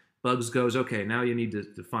Bugs goes, okay, now you need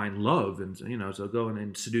to find love, and so go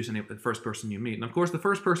and seduce the first person you meet. And of course, the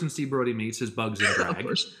first person Steve Brody meets is Bugs in drag.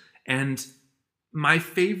 And my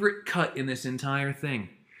favorite cut in this entire thing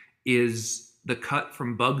is the cut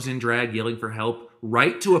from Bugs in drag yelling for help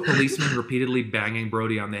right to a policeman repeatedly banging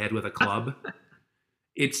Brody on the head with a club.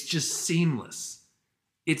 It's just seamless.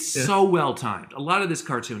 It's so well timed. A lot of this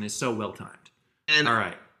cartoon is so well timed. And all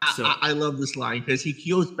right. So I love this line because he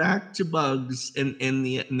goes back to Bugs in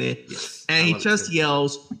the yes, and he just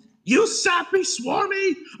yells, "You sappy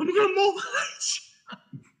swarmy! I'm gonna mobilize."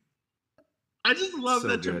 I just love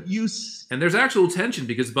that term. And there's actual tension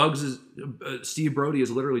because Bugs is Steve Brody is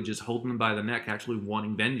literally just holding him by the neck, actually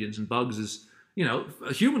wanting vengeance, and Bugs is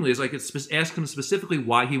humanly is ask him specifically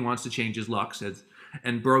why he wants to change his luck, says,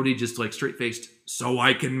 and Brody just straight faced, so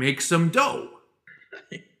I can make some dough.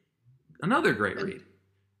 Another great read.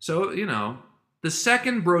 So, the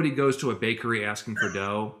second Brody goes to a bakery asking for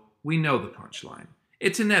dough, we know the punchline.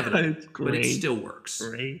 It's inevitable, but it still works.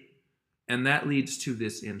 Great. And that leads to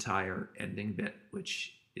this entire ending bit,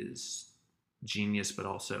 which is genius, but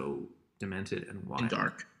also demented and wild. And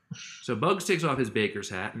dark. So Bugs takes off his baker's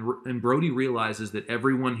hat, and Brody realizes that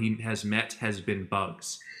everyone he has met has been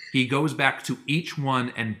Bugs. He goes back to each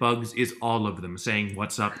one, and Bugs is all of them, saying,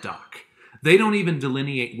 "What's up, Doc?" They don't even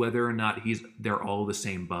delineate whether or not they're all the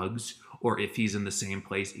same Bugs, or if he's in the same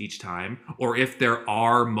place each time, or if there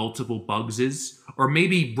are multiple Bugses, or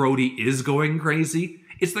maybe Brody is going crazy.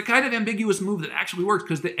 It's the kind of ambiguous move that actually works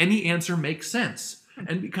because any answer makes sense.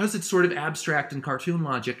 And because it's sort of abstract and cartoon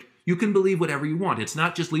logic, you can believe whatever you want. It's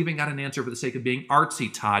not just leaving out an answer for the sake of being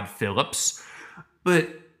artsy, Todd Phillips. But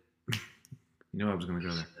you know I was going to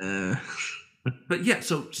go there. But yeah,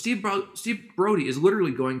 so Steve Brody is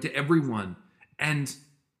literally going to everyone and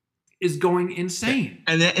is going insane.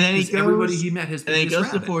 And then he goes, everybody he met has been. And then he goes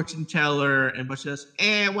to the rabbit. fortune teller, and Butch says,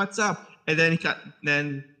 what's up?" And then he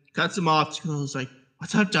cuts him off. He goes like,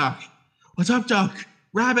 "What's up, Doc? What's up, Doc?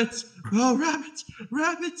 Rabbits! Oh, rabbits!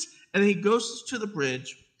 Rabbits!" And then he goes to the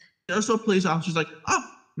bridge. Goes to a police officer's like, "Oh."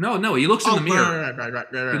 No, he looks in the mirror.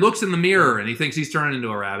 Right. He looks in the mirror and he thinks he's turning into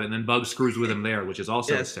a rabbit, and then Bugs screws with him there, which is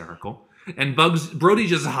also Yes. hysterical. And Brody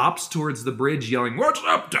just hops towards the bridge yelling, "What's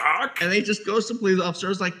up, Doc?" And he just goes to the police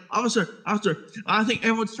officer's like, Officer, I think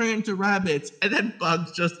everyone's turning into rabbits." And then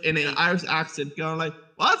Bugs just in an Irish accent going like,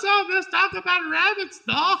 "What's up? Let's talk about rabbits,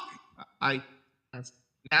 Doc."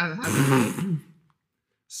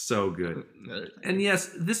 So good. And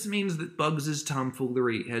yes, this means that Bugs'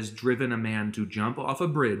 tomfoolery has driven a man to jump off a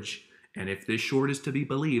bridge, and if this short is to be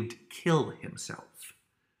believed, kill himself.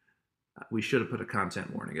 We should have put a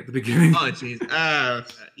content warning at the beginning. Oh, jeez.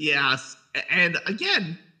 Yes. And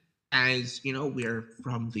again, as you know, we're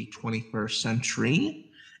from the 21st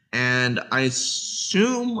century, and I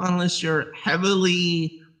assume unless you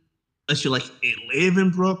like live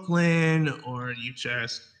in Brooklyn or you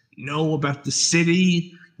just know about the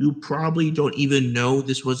city, you probably don't even know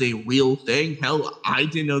this was a real thing. Hell, I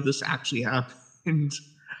didn't know this actually happened.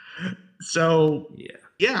 So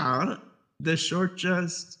yeah, the short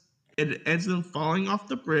just it ends up falling off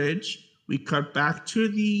the bridge. We cut back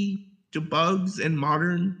to Bugs in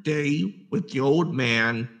modern day with the old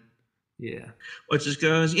man. Yeah. Which just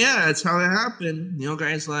goes, "Yeah, that's how it happened." The old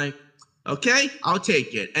guy's like, "Okay, I'll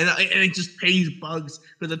take it." And it just pays Bugs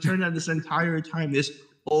because it turned out this entire time, this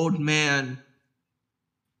old man,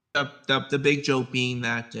 the big joke being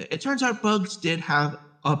that it turns out Bugs did have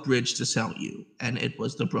a bridge to sell you, and it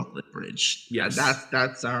was the Brooklyn Bridge. Yes.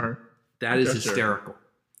 That is hysterical.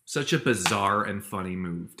 Such a bizarre and funny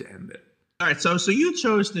move to end it. All right, so you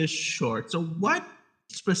chose this short. So what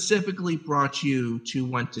specifically brought you to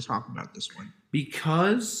want to talk about this one?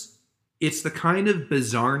 Because it's the kind of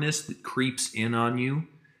bizarreness that creeps in on you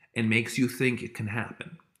and makes you think it can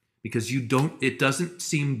happen. Because it doesn't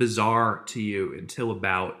seem bizarre to you until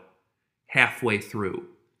about halfway through,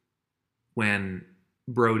 when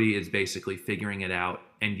Brody is basically figuring it out,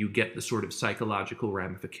 and you get the sort of psychological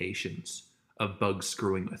ramifications of Bugs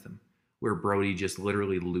screwing with him, where Brody just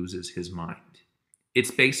literally loses his mind.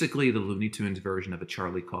 It's basically the Looney Tunes version of a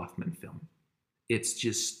Charlie Kaufman film. It's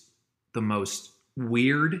just the most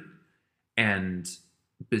weird and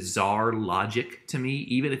bizarre logic to me,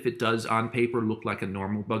 even if it does on paper look like a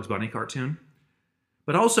normal Bugs Bunny cartoon.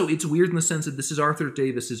 But also, it's weird in the sense that this is Arthur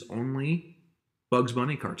Davis's only Bugs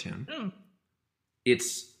Bunny cartoon. Oh.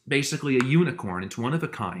 It's basically a unicorn. It's one of a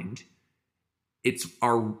kind. It's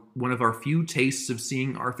one of our few tastes of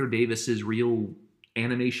seeing Arthur Davis's real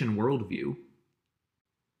animation worldview.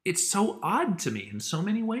 It's so odd to me in so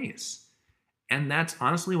many ways. And that's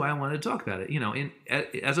honestly why I wanted to talk about it. You know,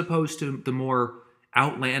 as opposed to the more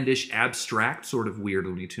outlandish, abstract sort of weird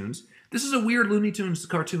Looney Tunes. This is a weird Looney Tunes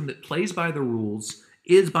cartoon that plays by the rules,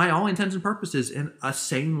 is by all intents and purposes a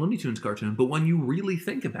sane Looney Tunes cartoon. But when you really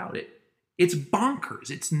think about it, it's bonkers.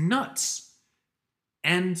 It's nuts.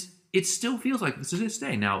 And it still feels like this is its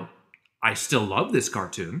day. Now, I still love this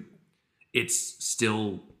cartoon. It's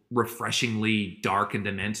still refreshingly dark and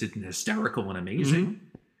demented and hysterical and amazing. Mm-hmm.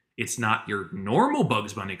 It's not your normal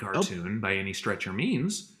Bugs Bunny cartoon by any stretch or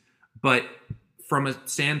means. But from a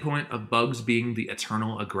standpoint of Bugs being the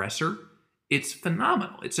eternal aggressor, it's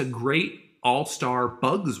phenomenal. It's a great all-star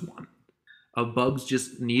Bugs one. Of Bugs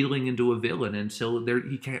just needling into a villain until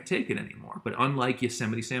he can't take it anymore. But unlike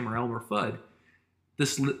Yosemite Sam or Elmer Fudd,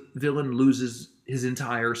 this villain loses his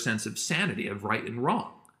entire sense of sanity, of right and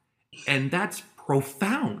wrong. And that's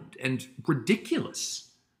profound and ridiculous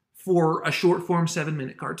for a short-form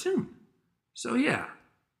 7-minute cartoon. So yeah,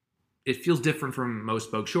 it feels different from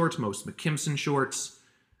most Bugs shorts, most McKimson shorts.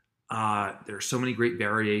 There are so many great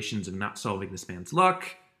variations of not solving this man's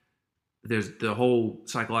luck. There's the whole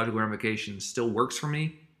psychological ramification still works for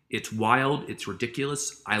me. It's wild. It's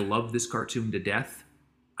ridiculous. I love this cartoon to death.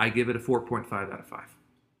 I give it a 4.5 out of 5.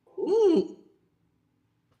 Ooh.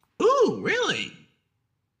 Ooh, really?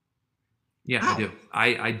 Yeah, Wow. I do.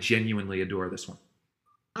 I genuinely adore this one.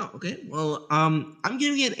 Oh, okay. Well, I'm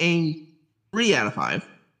giving it a 3 out of 5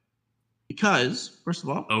 because, first of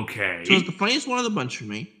all, Okay. so it's the funniest one of the bunch for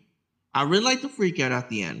me. I really like the freak out at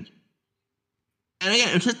the end. And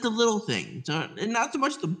again, it's just the little things. And not so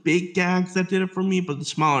much the big gags that did it for me, but the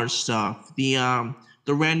smaller stuff. The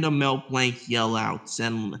random Mel Blanc yell outs.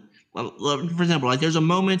 And, for example, like there's a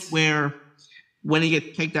moment where when he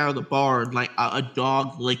gets kicked out of the bar, like a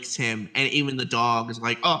dog licks him, and even the dog is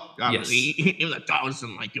like, oh, God, Yes. even the dog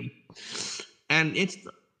doesn't like him. And it's,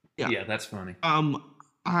 Yeah, that's funny.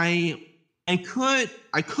 I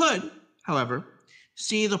could, however,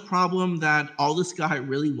 see the problem that all this guy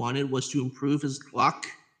really wanted was to improve his luck.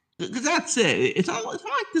 Because that's it. It's not like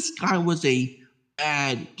this guy was a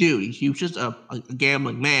bad dude. He was just a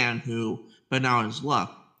gambling man who bet on his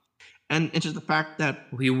luck. And it's just the fact that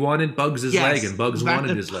He wanted Bugs' leg, and Bugs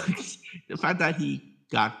wanted his leg. The fact that he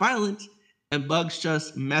got violent, and Bugs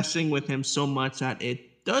just messing with him so much that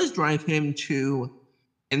it does drive him to,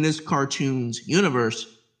 in this cartoon's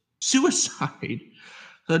universe, suicide.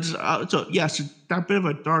 So yes, that bit of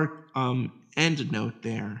a dark end note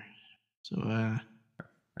there. So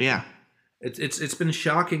yeah. It's been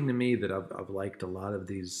shocking to me that I've liked a lot of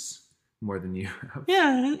these more than you have.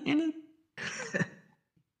 Yeah, and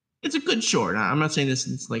it's a good short. I'm not saying this.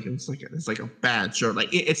 It's like a bad short. Like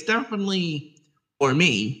it's definitely, for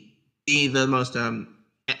me, the most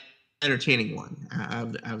entertaining one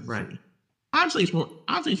of the Right. three. Honestly, it's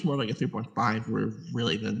more like a 3.5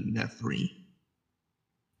 really than that 3.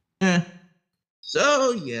 Yeah.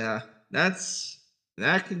 So yeah,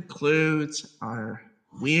 that concludes our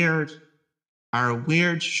weird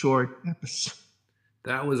short episode.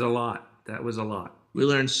 That was a lot. We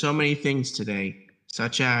learned so many things today,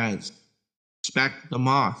 such as respect the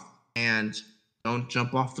moth and don't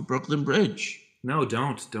jump off the Brooklyn Bridge. No,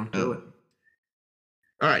 don't do it.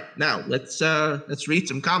 All right, now let's read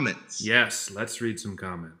some comments. Yes, let's read some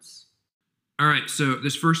comments. All right, so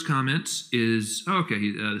this first comment is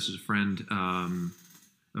this is a friend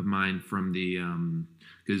of mine from the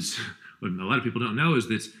because what a lot of people don't know is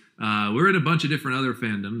that we're in a bunch of different other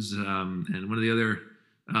fandoms, and one of the other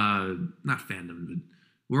not fandom, but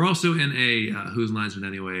we're also in a Whose Lines It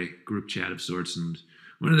Anyway group chat of sorts, and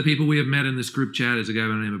one of the people we have met in this group chat is a guy by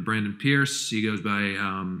the name of Brandon Pierce. He goes by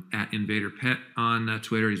at Invader Pet on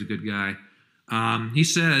Twitter. He's a good guy. He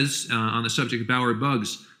says on the subject of Bowery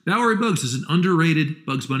Bugs is an underrated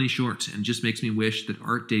Bugs Bunny short, and just makes me wish that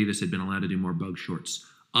Art Davis had been allowed to do more Bug shorts.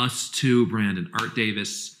 Us too, Brandon. Art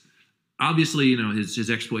Davis, obviously, his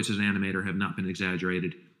exploits as an animator have not been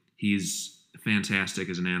exaggerated. He's fantastic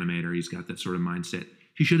as an animator. He's got that sort of mindset.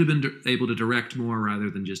 He should have been able to direct more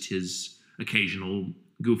rather than just his occasional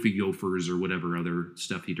Goofy Gophers or whatever other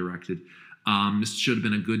stuff he directed. This should have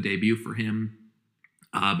been a good debut for him,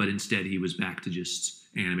 but instead he was back to just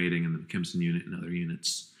animating in the Kimson unit and other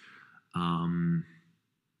units.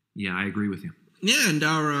 Yeah, I agree with you. Yeah, and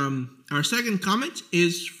our second comment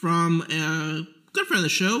is from a good friend of the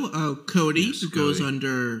show, Cody, Yes, who goes Cody.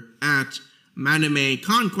 under at Manime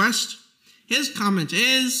Conquest. His comment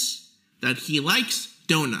is that he likes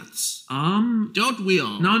donuts. Don't we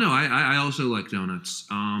all? No, I also like donuts.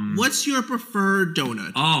 What's your preferred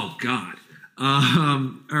donut? Oh God.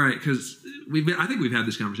 All right, because I think we've had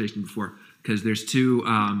this conversation before. Because there's two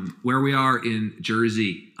where we are in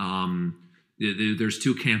Jersey. There's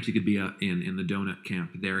two camps you could be in the donut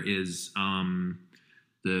camp. There is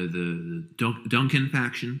the Dunkin'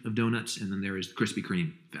 faction of donuts, and then there is the Krispy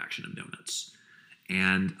Kreme faction of donuts.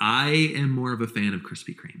 And I am more of a fan of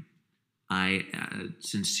Krispy Kreme. I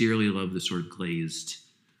sincerely love the sort of glazed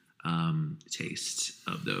taste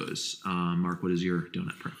of those. Mark, what is your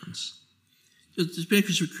donut preference? It's been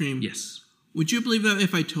Krispy Kreme. Yes. Would you believe that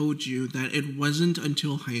if I told you that it wasn't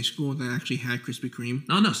until high school that I actually had Krispy Kreme?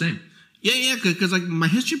 Oh, no, same. Yeah, because like my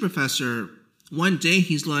history professor, one day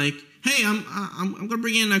he's like, "Hey, I'm gonna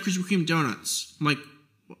bring in Krispy Kreme donuts." I'm like,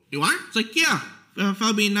 "You are?" It's like, "Yeah,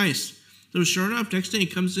 that'll be nice." So sure enough, next day he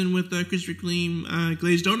comes in with Krispy Kreme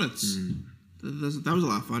glazed donuts. That was a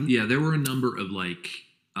lot of fun. Yeah, there were a number of like,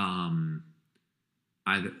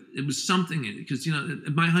 it was something because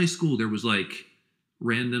at my high school there was like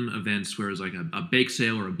random events where it was like a bake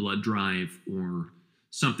sale or a blood drive or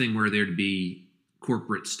something where there'd be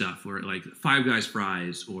corporate stuff or like Five Guys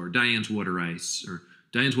fries or Diane's Water Ice, or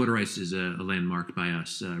Diane's Water Ice is a landmark by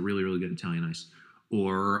us, really, really good Italian ice,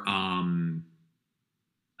 or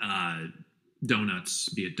donuts,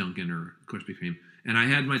 be it Dunkin' or Krispy Kreme. And I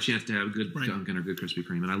had my chance to have a good Dunkin' or good Krispy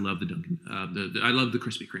Kreme, and I love the Dunkin'. I love the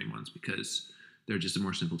Krispy Kreme ones because They're just a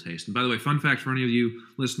more simple taste. And by the way, fun fact for any of you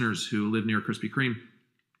listeners who live near Krispy Kreme,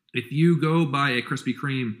 if you go buy a Krispy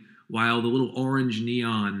Kreme while the little orange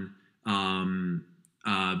neon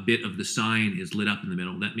bit of the sign is lit up in the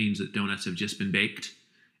middle, that means that donuts have just been baked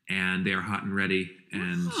and they are hot and ready,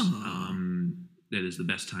 and that is the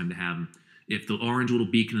best time to have them. If the orange little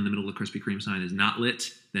beacon in the middle of the Krispy Kreme sign is not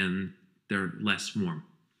lit, then they're less warm.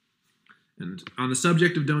 And on the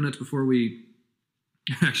subject of donuts, before we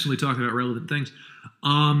actually talk about relevant things,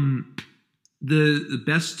 the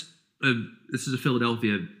best, this is a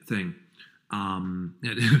Philadelphia thing. I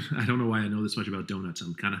don't know why I know this much about donuts.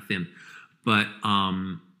 I'm kind of thin. But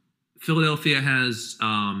Philadelphia has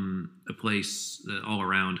a place all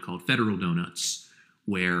around called Federal Donuts,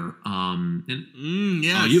 where Yes.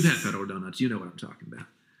 oh, you've had Federal Donuts, you know what I'm talking about.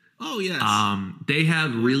 Oh, yes. They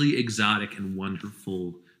have really exotic and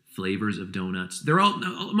wonderful flavors of donuts. They're all,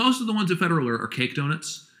 most of the ones at Federal are cake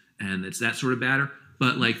donuts, and it's that sort of batter.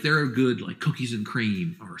 But like there are good like cookies and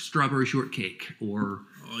cream or strawberry shortcake, or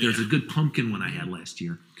there's a good pumpkin one I had last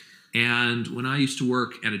year. And when I used to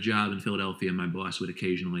work at a job in Philadelphia, my boss would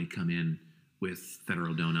occasionally come in with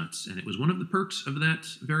Federal Donuts, and it was one of the perks of that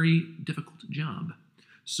very difficult job.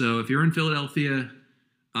 So if you're in Philadelphia,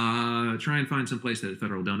 try and find some place that has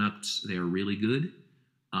Federal Donuts. They are really good,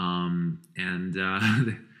 I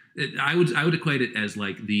would equate it as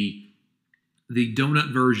like the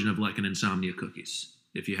donut version of like an Insomnia cookies,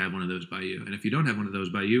 if you have one of those by you. And if you don't have one of those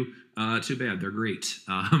by you, too bad. They're great,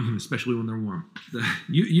 especially when they're warm.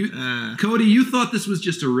 Cody, you thought this was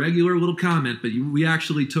just a regular little comment, but we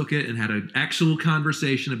actually took it and had an actual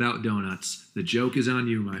conversation about donuts. The joke is on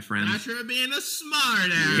you, my friend. After being a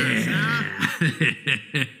smart ass,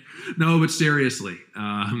 huh? No, but seriously,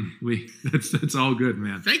 that's all good,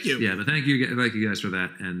 man. Thank you. Yeah, but thank you guys for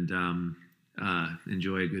that, and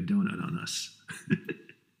enjoy a good donut on us.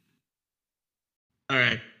 All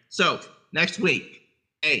right. So next week's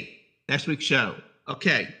show.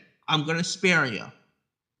 Okay, I'm gonna spare you.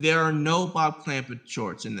 There are no Bob Clampett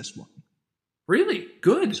shorts in this one. Really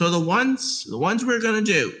good. So the ones we're gonna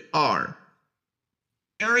do are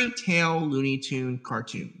fairy tale Looney Tune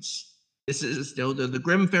cartoons. This is still the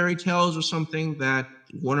Grimm fairy tales, or something that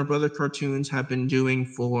Warner Brother Cartoons have been doing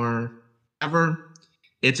forever.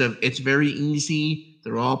 It's very easy.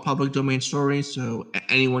 They're all public domain stories, so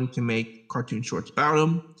anyone can make cartoon shorts about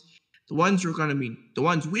them. The ones we're gonna be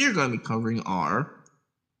covering are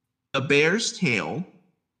The Bear's Tale,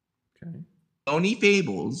 Okay. Phony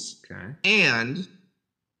Fables, Okay. and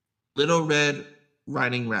Little Red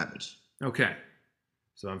Riding Rabbit. Okay.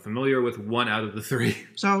 So I'm familiar with one out of the three.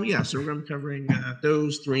 So yeah, so we're gonna be covering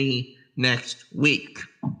those three next week.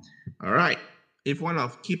 All right. If you want to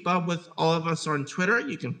keep up with all of us on Twitter,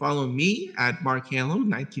 you can follow me at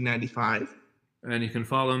MarkHanlon1995. And you can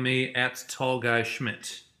follow me at Tall Guy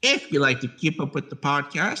Schmidt. If you'd like to keep up with the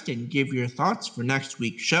podcast and give your thoughts for next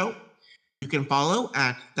week's show, you can follow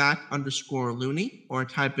at that_Looney, or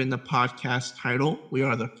type in the podcast title. We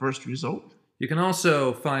are the first result. You can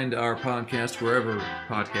also find our podcast wherever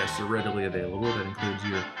podcasts are readily available. That includes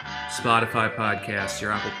your Spotify podcasts,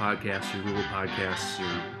 your Apple Podcasts, your Google Podcasts,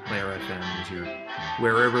 your Player FMs, your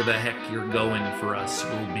wherever the heck you're going for us,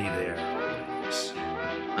 we'll be there always.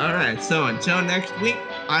 All right, so until next week,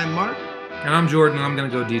 I'm Mark. And I'm Jordan, and I'm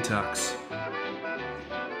going to go detox.